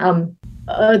repatriation, I'm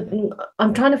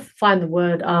trying to find the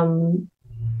word,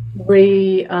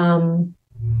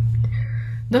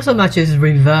 not so much as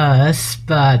reverse,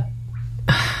 but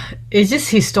it's just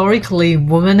historically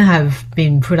women have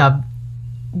been put up,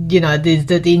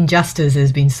 the injustice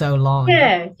has been so long.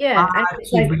 Yeah. Hard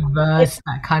to reverse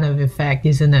that kind of effect,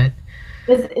 isn't it?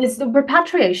 Is the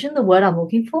repatriation the word I'm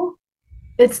looking for?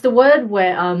 It's the word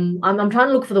where I'm trying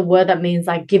to look for the word that means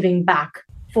like giving back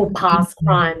for past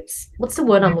crimes. What's the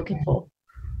word I'm looking for?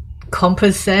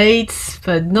 Compensates,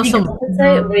 but not so much.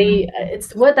 It's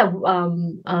the word that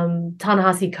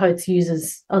Ta-Nehisi Coates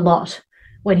uses a lot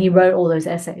when he wrote all those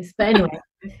essays. But anyway,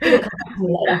 it'll come back to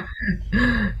me later.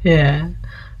 Yeah.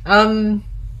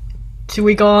 Should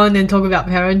we go on and talk about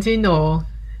parenting, or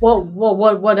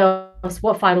what else?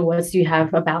 What final words do you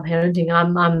have about parenting?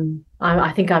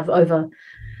 I think I've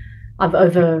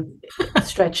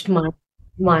overstretched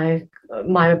my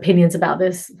opinions about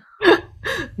this.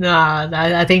 No,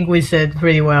 I think we said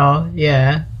pretty well,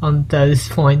 on those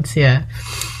points,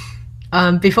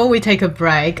 Before we take a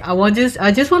break, I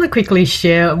just want to quickly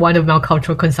share one of my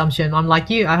cultural consumption. I'm like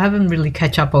you, I haven't really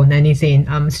catch up on anything.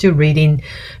 I'm still reading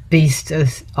Beast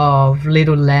of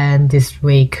Little Land this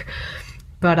week,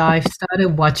 but I've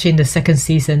started watching the second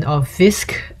season of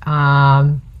Fisk,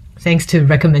 thanks to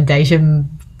recommendation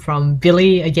from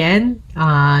Billy again.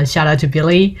 Shout out to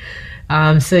Billy.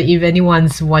 So if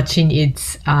anyone's watching,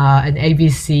 it's an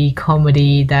ABC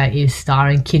comedy that is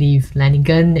starring Kitty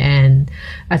Flanagan, and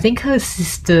I think her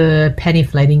sister Penny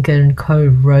Flanagan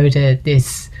co-wrote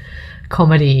this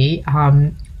comedy.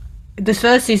 The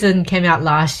first season came out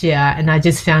last year, and I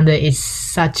just found that it's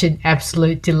such an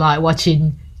absolute delight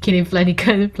watching Kitty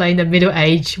Flanagan playing a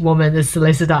middle-aged woman, a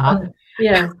solicitor.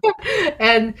 Yeah.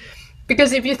 And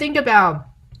because if you think about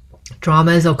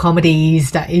dramas or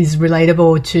comedies that is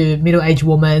relatable to middle-aged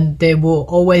women, there will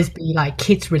always be like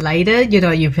kids related, you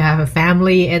have a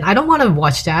family, and I don't want to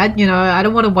watch that. I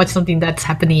don't want to watch something that's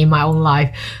happening in my own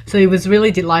life. So it was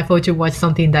really delightful to watch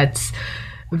something that's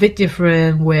a bit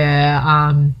different, where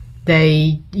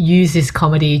they use this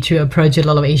comedy to approach a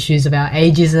lot of issues about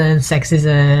ageism,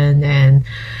 sexism, and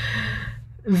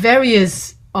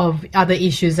various of other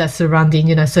issues that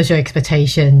surrounding, social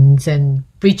expectations and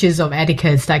breaches of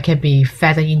etiquettes that can be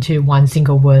fed into one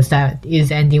single word that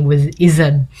is ending with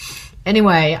ism.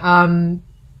 Anyway,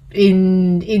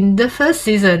 in the first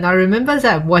season, I remember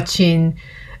that watching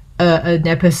an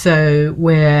episode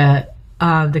where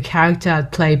the character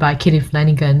played by Kitty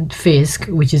Flanagan, Fisk,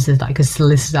 which is like a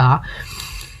solicitor,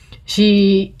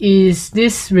 she is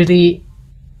this really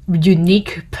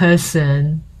unique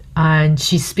person, and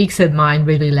she speaks her mind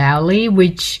really loudly,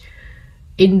 which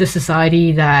in the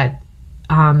society that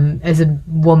as a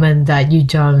woman that you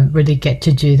don't really get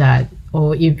to do that,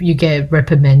 or if you get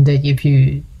reprimanded if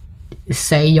you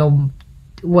say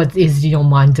what is your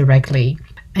mind directly.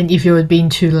 And if you're being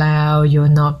too loud, you're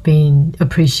not being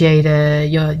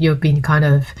appreciated, you're being kind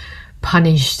of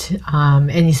punished, and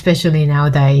especially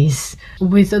nowadays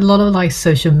with a lot of like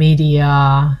social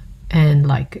media and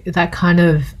like that kind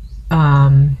of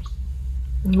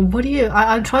What do you?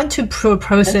 I'm trying to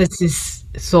process this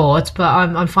thought, but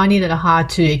I'm finding it hard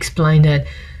to explain it.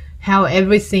 How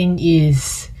everything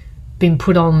is being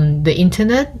put on the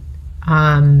internet.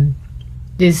 Um,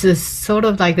 there's a sort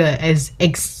of like a as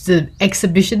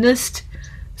exhibitionist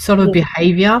sort of Yeah.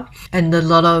 behavior, and a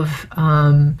lot of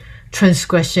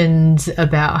transgressions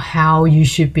about how you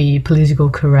should be political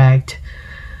correct.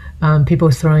 People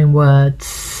throwing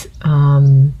words,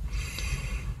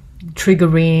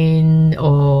 triggering,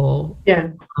 or Yeah.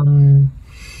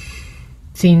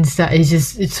 things that is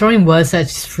just it's throwing words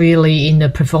that's really in a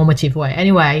performative way.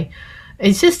 Anyway,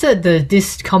 it's just that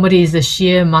this comedy is the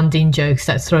sheer mundane jokes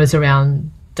that throws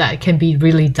around that can be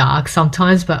really dark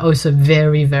sometimes, but also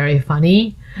very, very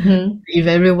funny. Hmm.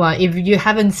 If you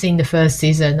haven't seen the first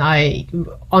season, I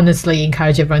honestly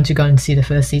encourage everyone to go and see the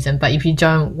first season. But if you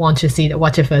don't want to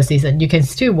watch the first season, you can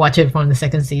still watch it from the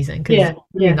second season because Yeah.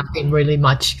 really Yeah. nothing really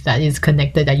much that is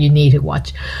connected that you need to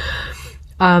watch.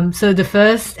 So the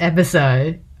first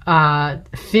episode,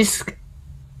 Fisk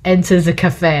enters a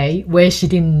cafe where she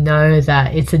didn't know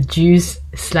that it's a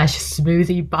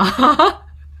juice/smoothie bar.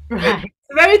 Right.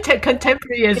 Very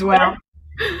contemporary as well.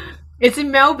 It's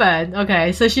in Melbourne.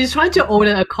 Okay, so she's trying to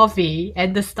order a coffee,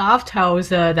 and the staff tells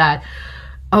her that,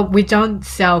 "Oh, we don't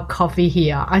sell coffee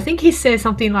here." I think he says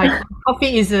something like,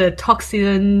 "Coffee is a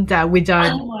toxin that we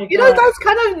don't." Oh my You know, God. those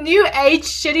kind of new age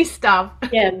shitty stuff.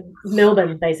 Yeah.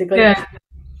 Melbourne, basically. Yeah.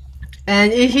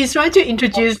 And he's trying to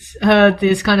introduce her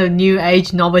this kind of new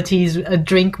age novelties, a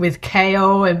drink with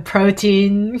kale and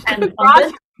protein. And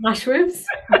something. Mushrooms.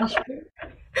 Mushrooms.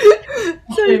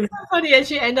 So it's so funny, and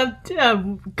she ended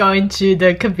up going to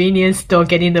the convenience store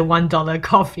getting the $1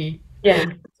 coffee. Yeah.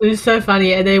 It's so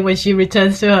funny. And then when she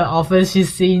returns to her office,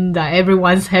 she's seeing that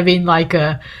everyone's having like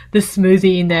the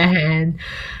smoothie in their hand.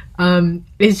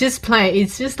 It's just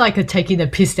It's just like a taking the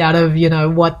piss out of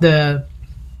what the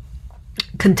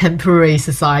contemporary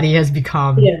society has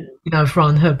become. Yeah.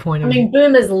 From her point I of view. mean,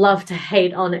 boomers love to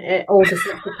hate on all the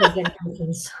subsequent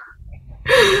generations.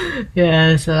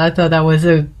 Yeah, so I thought that was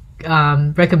a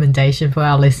recommendation for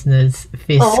our listeners.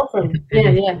 Fisk. Oh, awesome. Yeah,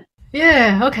 yeah.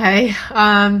 Yeah, okay.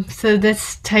 So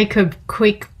let's take a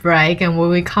quick break, and when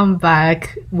we come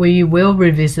back, we will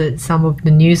revisit some of the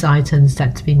news items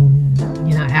that's been,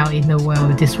 out in the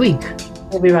world this week.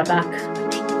 We'll be right back.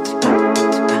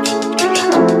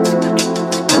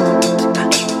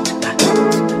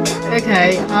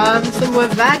 Okay, so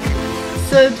we're back.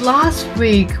 So last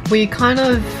week we kind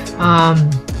of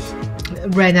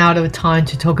ran out of time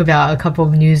to talk about a couple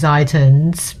of news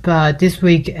items, but this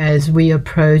week, as we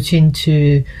approach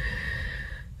into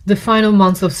the final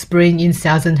months of spring in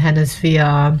Southern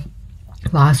Hemisphere,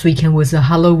 last weekend was a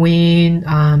Halloween.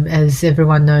 As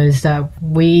everyone knows, that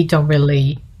we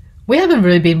haven't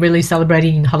really been really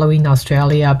celebrating Halloween in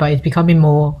Australia, but it's becoming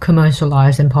more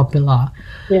commercialized and popular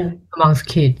amongst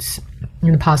kids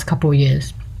in the past couple of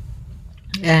years.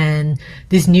 And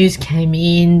this news came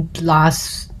in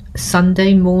last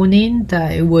Sunday morning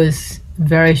that it was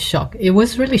it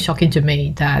was really shocking to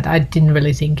me that I didn't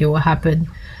really think it would happen.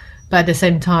 But at the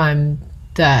same time,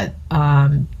 that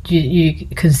you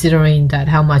considering that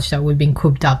how much that we've been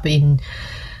cooped up in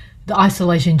the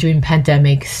isolation during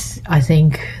pandemics, I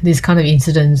think this kind of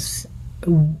incidents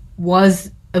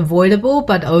was avoidable,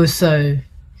 but also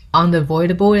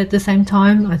unavoidable at the same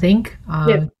time, I think.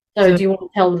 So do you want to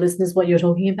tell the listeners what you're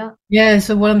talking about? Yeah,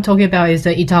 so what I'm talking about is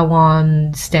the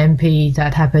Itaewon stampede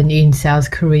that happened in South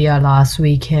Korea last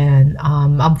weekend.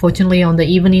 Unfortunately, on the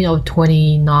evening of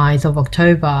 29th of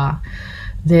October,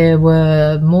 there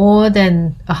were more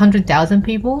than 100,000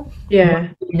 people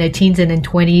in their teens and then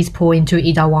 20s pour into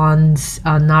Itaewon's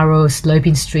narrow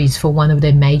sloping streets for one of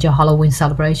their major Halloween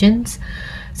celebrations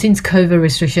since COVID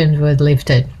restrictions were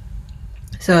lifted.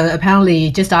 So apparently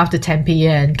just after 10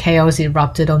 p.m, chaos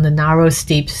erupted on the narrow,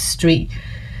 steep street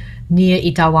near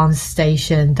Itaewon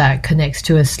station that connects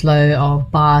to a slew of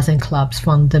bars and clubs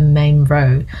from the main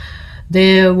road.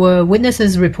 There were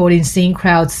witnesses reporting seeing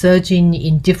crowds surging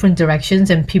in different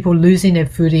directions and people losing their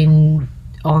footing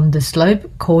on the slope,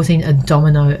 causing a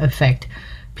domino effect.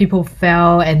 People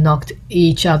fell and knocked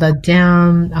each other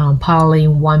down,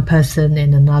 piling one person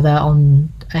and another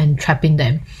on and trapping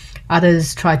them.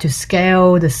 Others tried to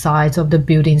scale the sides of the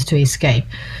buildings to escape.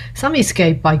 Some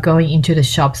escaped by going into the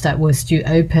shops that were still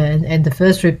open, and the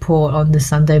first report on the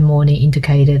Sunday morning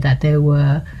indicated that there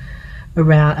were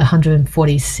around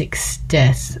 146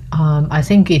 deaths. I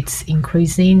think it's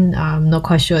increasing. I'm not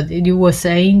quite sure. You were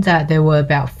saying that there were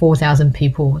about 4,000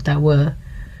 people that were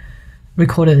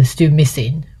recorded as still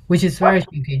missing, which is very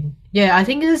shocking. Yeah, I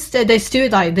think there's still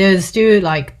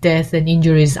like death and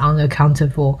injuries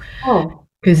unaccounted for. Oh.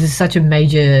 because it's such a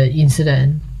major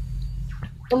incident.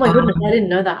 Oh my goodness, I didn't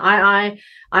know that.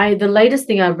 The latest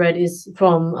thing I've read is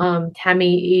from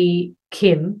Tammy E.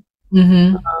 Kim,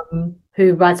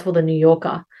 who writes for the New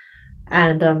Yorker,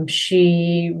 and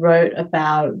she wrote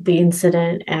about the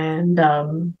incident,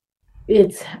 and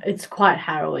it's quite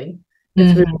harrowing.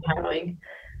 It's really harrowing.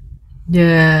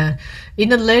 Yeah.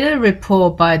 In a later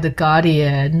report by The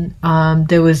Guardian,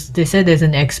 they said there's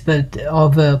an expert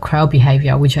of crowd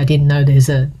behavior, which I didn't know there's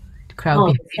a crowd Oh,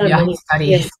 so behavior many. study.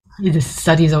 Yes, It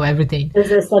studies of everything.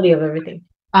 there's a study of everything.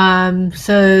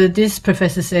 So this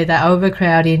professor said that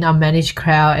overcrowding, unmanaged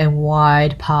crowd, and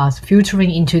wide paths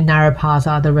filtering into narrow paths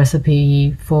are the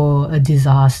recipe for a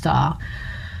disaster.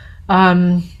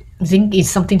 I think it's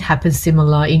something happened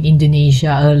similar in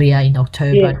Indonesia earlier in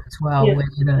October Yeah, as well, yeah. with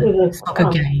With the a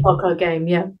soccer game. soccer game,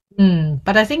 yeah.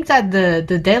 But I think that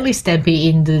the deadly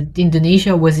stampede in the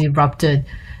Indonesia was erupted.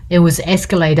 It was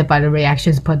escalated by the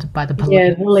reactions put by the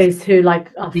Yeah, police. bullies who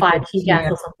like fire tear gas Yeah.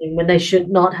 or something when they should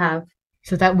not have.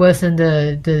 So that wasn't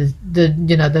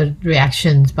the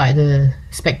reactions by the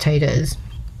spectators.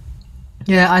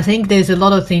 Yeah, I think there's a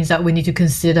lot of things that we need to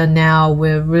consider now.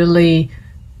 We're really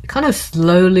kind of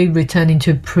slowly returning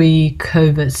to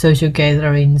pre-COVID social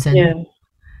gatherings and Yeah.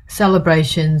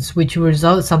 celebrations, which will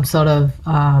result some sort of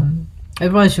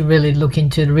everyone should really look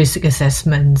into the risk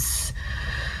assessments.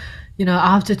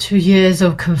 After 2 years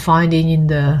of confining in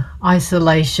the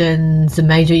isolations, the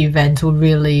major events will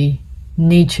really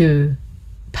need to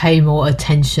pay more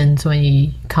attention when it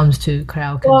comes to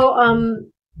crowd control.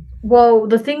 Well,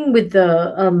 the thing with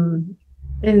the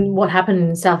in what happened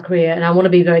in South Korea, and I want to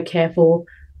be very careful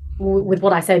with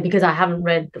what I say because I haven't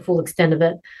read the full extent of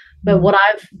it. But what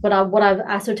I've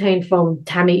ascertained from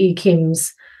Tammy E.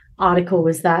 Kim's article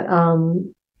is that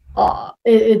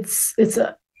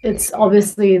it's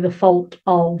obviously the fault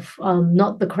of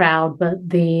not the crowd but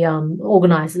the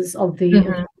organizers of the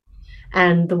event,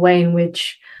 and the way in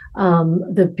which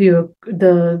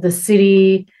the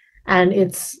city and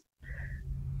its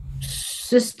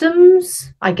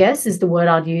systems, I guess is the word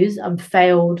I'd use,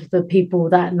 failed the people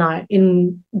that night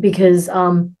because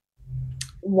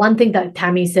one thing that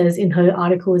Tammy says in her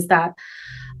article is that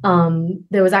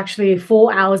there was actually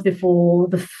 4 hours before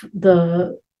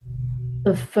the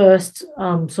first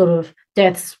sort of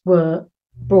deaths were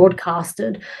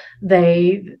broadcasted.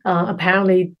 They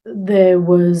apparently there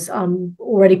was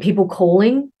already people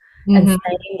calling and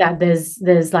saying that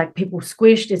there's like people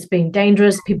squished, it's been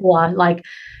dangerous, people are like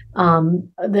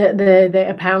they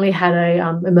apparently had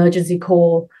a emergency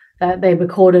call that they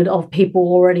recorded of people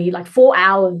already like 4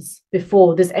 hours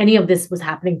before any of this was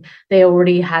happening. They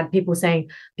already had people saying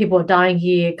people are dying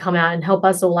here, come out and help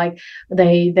us, or like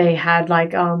they had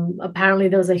like apparently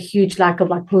there was a huge lack of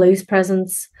like police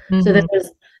presence. So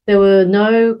there were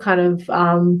no kind of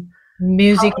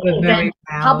Music was very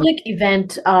loud. public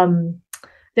event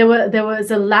there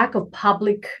was a lack of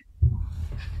public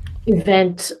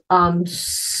event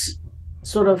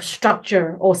sort of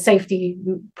structure or safety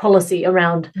policy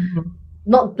around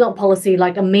not policy,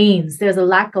 like a means. There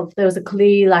was a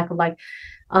clear lack of like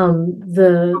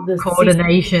the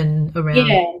coordination around.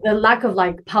 Yeah, the lack of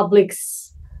like public's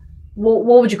what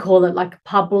would you call it, like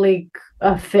public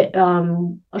health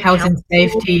and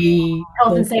safety.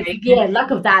 Yeah,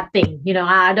 lack of that thing.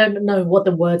 I don't know what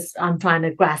the words I'm trying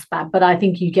to grasp at, but I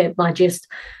think you get my gist.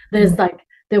 There's like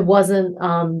there wasn't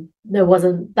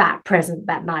that present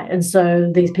that night, and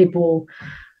so these people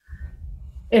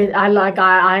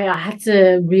I had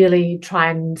to really try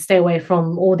and stay away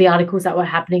from all the articles that were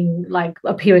happening, like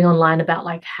appearing online about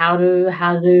like how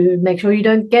to make sure you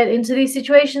don't get into these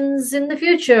situations in the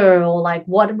future, or like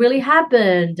what really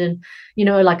happened, and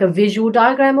like a visual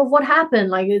diagram of what happened.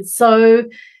 Like it's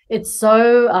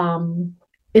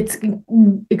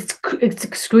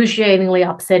excruciatingly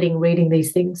upsetting reading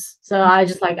these things. So I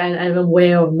just like I'm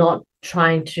aware of not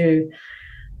trying to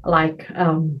like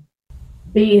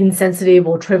be insensitive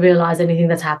or trivialize anything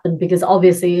that's happened, because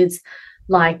obviously it's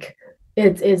like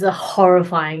it is a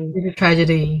horrifying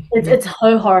tragedy. It's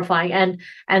so horrifying,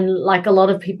 and like a lot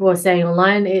of people are saying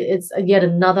online, it's yet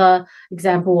another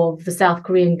example of the South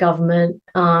Korean government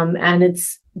and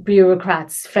its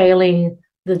bureaucrats failing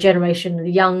the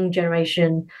young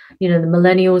generation, the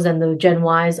millennials and the Gen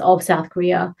Ys of South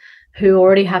Korea, who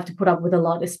already have to put up with a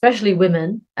lot, especially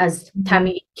women, as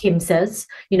Tammy Kim says.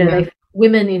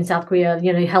 Women in South Korea,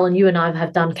 Helen, you and I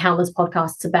have done countless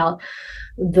podcasts about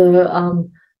the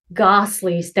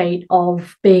ghastly state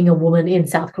of being a woman in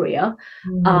South Korea.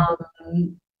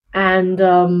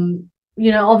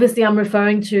 Obviously I'm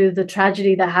referring to the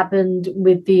tragedy that happened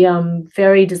with the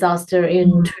ferry disaster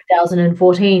in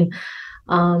 2014.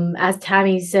 as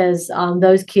Tammy says,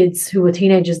 those kids who were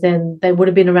teenagers then, they would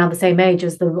have been around the same age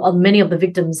as many of the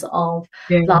victims of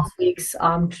last week's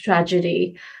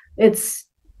tragedy. It's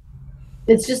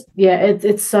just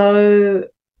it's so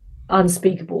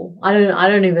unspeakable. I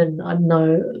don't even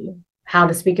know how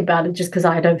to speak about it, just because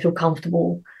I don't feel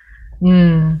comfortable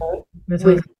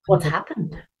with what's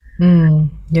happened.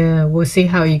 Yeah, we'll see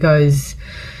how it goes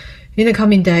in the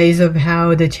coming days, of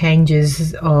how the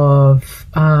changes of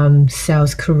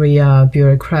South Korea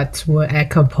bureaucrats will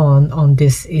act upon on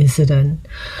this incident.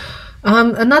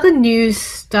 Another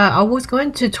news that I was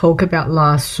going to talk about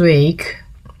last week,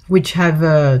 which have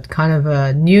a kind of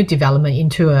a new development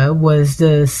into it, was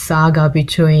the saga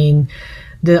between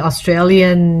the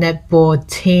Australian netball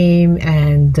team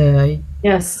and the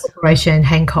Operation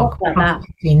Hancock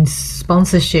in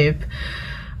sponsorship.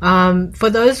 For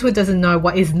those who doesn't know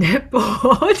what is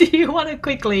netball, do you want to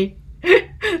quickly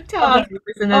tell our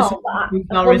listeners who's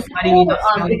not residing in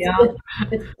Australia?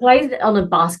 It's played on a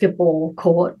basketball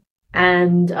court,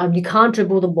 and you can't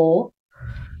dribble the ball.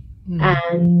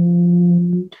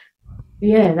 And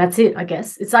yeah, that's it, I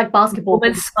guess. It's like basketball.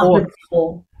 Women's sport.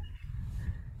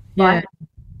 Right?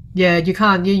 Yeah, you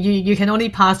can't. You can only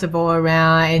pass the ball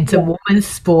around. And to women's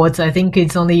sports, I think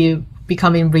it's only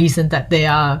becoming recent that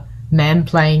there are men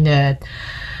playing it.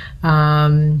 You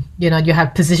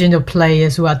have positional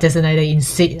players who are designated in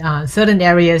certain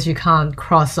areas. You can't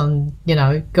cross on,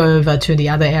 go over to the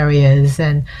other areas.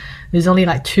 And there's only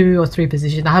like 2 or 3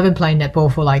 positions. I haven't played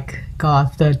netball for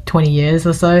the 20 years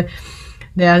or so.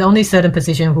 There are only certain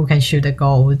positions who can shoot the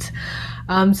goals.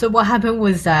 So what happened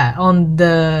was that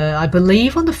I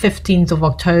believe on the 15th of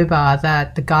October,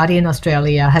 that the Guardian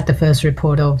Australia had the first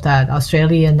report of that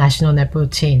Australian national netball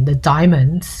team, the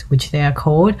Diamonds, which they are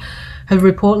called, have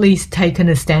reportedly taken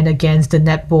a stand against the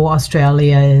Netball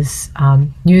Australia's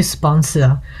new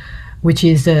sponsor, which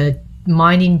is a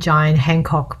mining giant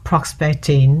Hancock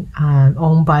Prospecting,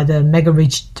 owned by the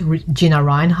mega-rich Gina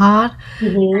Reinhardt.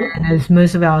 And as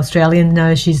most of our Australians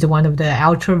know, she's one of the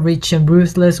ultra-rich and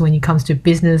ruthless when it comes to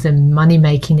business and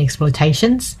money-making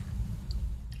exploitations.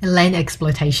 Land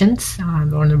exploitations. I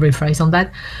want to rephrase on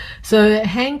that. So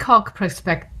Hancock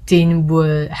Prospecting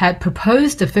had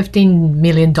proposed a $15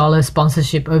 million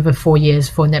sponsorship over 4 years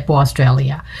for Netball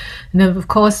Australia. And of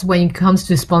course, when it comes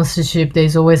to sponsorship,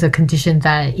 there's always a condition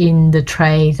that in the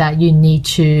trade that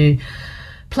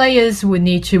players would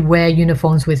need to wear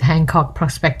uniforms with Hancock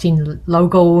Prospecting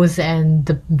logos, and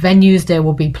the venues they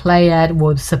will be played at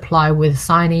will supply with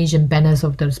signage and banners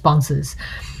of the sponsors.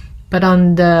 But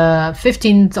on the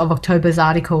 15th of October's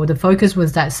article, the focus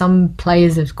was that some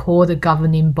players have called the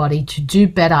governing body to do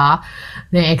better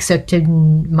than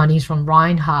accepting monies from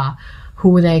Reinhardt,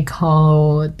 who they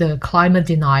call the climate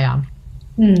denier.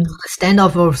 The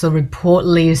standoff also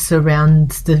reportedly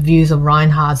surrounds the views of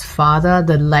Reinhardt's father,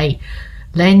 the late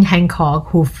Len Hancock,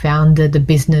 who founded the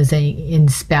business and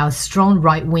espoused strong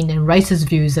right-wing and racist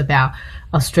views about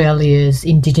Australia's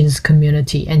Indigenous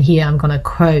community. And here I'm going to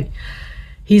quote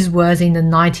his words in the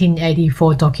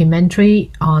 1984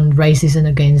 documentary on racism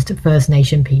against First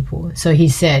Nation people. So he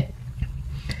said,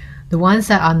 "The ones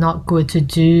that are not good to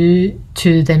do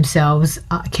to themselves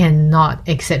cannot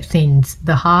accept things.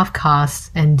 The half-castes,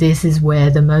 and this is where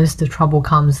the trouble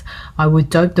comes. I would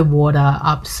dope the water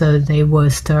up so they were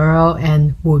sterile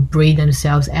and would breed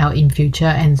themselves out in future,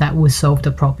 and that would solve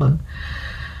the problem."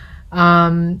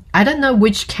 I don't know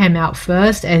which came out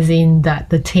first, as in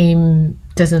that the team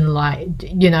doesn't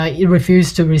it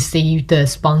refused to receive the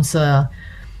sponsor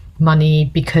money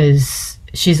because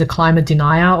she's a climate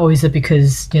denier, or is it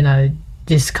because,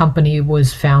 this company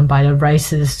was found by the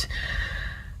racist?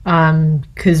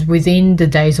 Because within the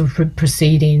days of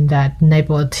proceeding that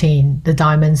netball team, the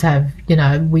Diamonds have,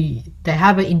 they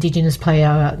have an Indigenous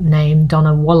player named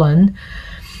Donna Wallen,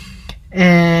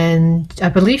 and I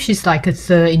believe she's like a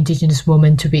third Indigenous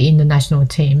woman to be in the national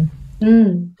team.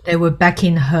 They were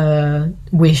backing her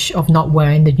wish of not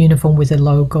wearing the uniform with the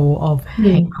logo of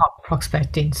Hancock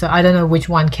Prospecting. So I don't know which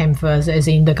one came first, as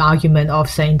in the argument of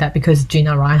saying that because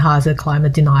Gina Reinhardt is a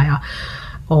climate denier,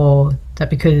 or that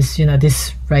because,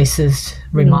 this racist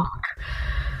remark.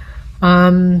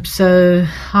 So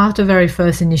after very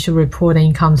first initial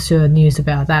reporting comes to news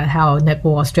about that, how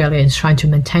Netball Australia is trying to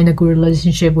maintain a good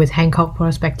relationship with Hancock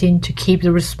Prospecting to keep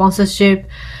the sponsorship.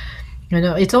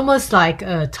 It's almost like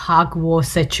a tug war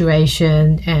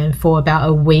situation, and for about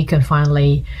a week, and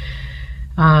finally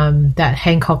that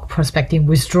Hancock Prospecting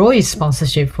withdrew its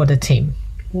sponsorship for the team.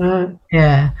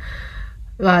 Yeah.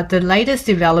 But the latest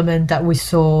development that we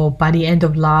saw by the end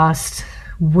of last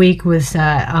week was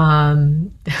that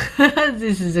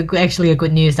this is actually a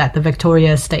good news that the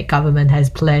Victoria state government has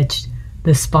pledged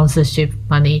the sponsorship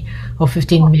money of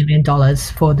 $15 million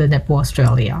for the Netball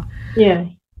Australia.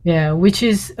 Yeah, which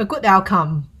is a good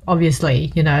outcome.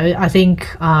 Obviously, I think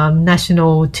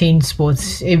national team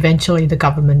sports, eventually the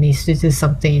government needs to do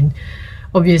something.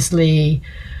 Obviously,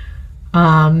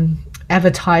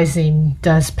 advertising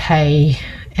does pay,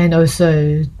 and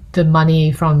also the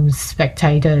money from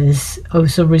spectators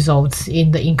also results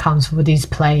in the incomes for these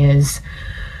players.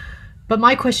 But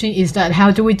my question is that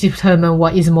how do we determine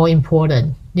what is more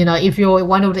important? If you're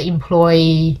one of the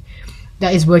employee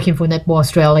that is working for Netball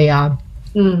Australia,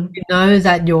 you know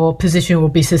that your position will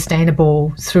be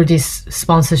sustainable through this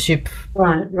sponsorship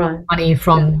money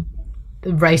from the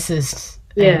racist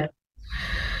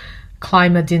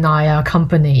climate denier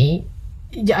company.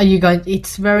 Are you going?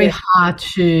 It's very hard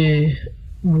to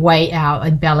weigh out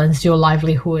and balance your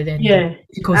livelihood and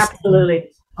absolutely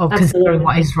considering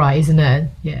what is right, isn't it?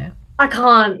 Yeah. I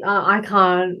can't.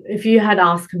 If you had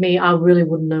asked me, I really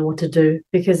wouldn't know what to do,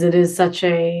 because it is such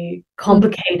a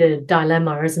complicated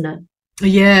dilemma, isn't it?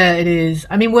 Yeah, it is.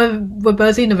 I mean, we're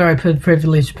both in a very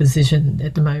privileged position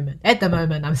at the moment. At the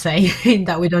moment, I'm saying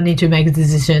that we don't need to make a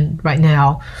decision right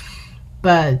now.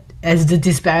 But as the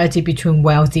disparity between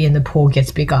wealthy and the poor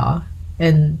gets bigger,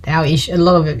 and a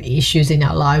lot of issues in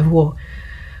our life,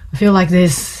 I feel like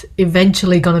there's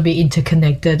eventually going to be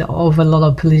interconnected of a lot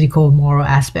of political, moral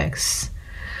aspects.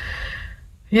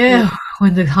 Yeah,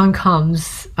 when the time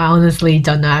comes, I honestly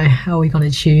don't know how we're going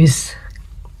to choose.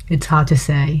 It's hard to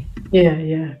say.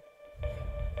 Yeah.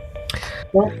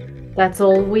 Well, that's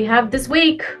all we have this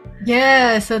week.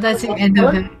 Yeah, so that's the end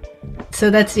of it. So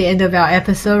that's the end of our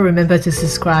episode. Remember to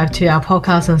subscribe to our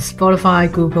podcast on Spotify,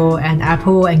 Google, and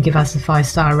Apple, and give us a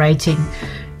 5-star rating.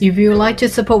 If you would like to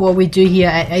support what we do here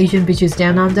at Asian Bitches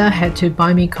Down Under, head to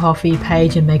Buy Me Coffee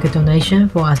page and make a donation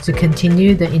for us to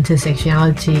continue the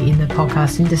intersectionality in the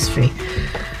podcast industry.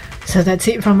 So that's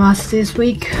it from us this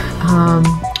week.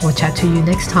 We'll chat to you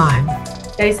next time.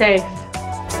 Stay safe.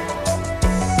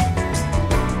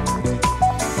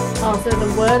 Oh, so the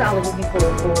word I was looking for is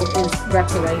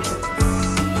reparations.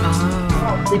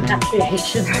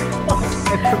 Repatriation.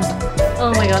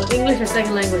 Oh my god, English is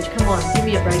second language. Come on, give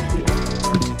me a break here.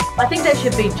 I think there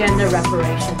should be gender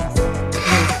reparations.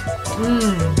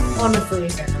 Honestly.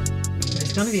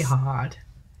 It's going to be hard.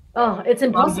 Oh, it's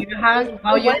impossible. You have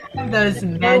those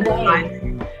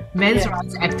men's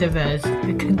rights activists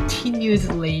who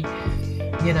continuously,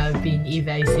 being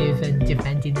evasive and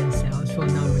defending themselves for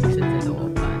no reason at all,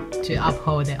 but to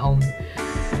uphold their own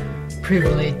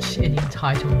privilege and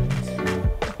entitlements.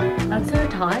 I'm so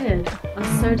tired.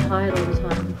 I'm so tired all the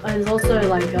time. And it's also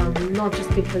like not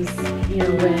just because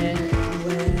we're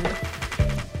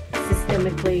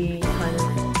systemically kind of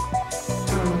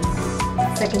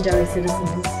secondary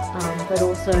citizens, but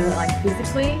also like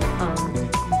physically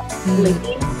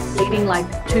bleeding like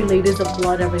 2 liters of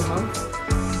blood every month.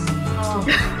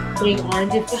 Being iron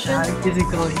deficient.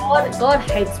 Physically. God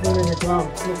hates women as well.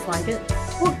 Looks like it.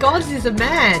 Well, God is a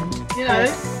man,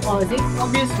 Oh, is he?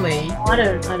 Obviously. I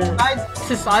don't.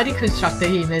 Society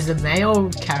constructed him as a male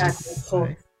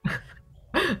character.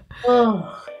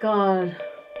 Oh, God.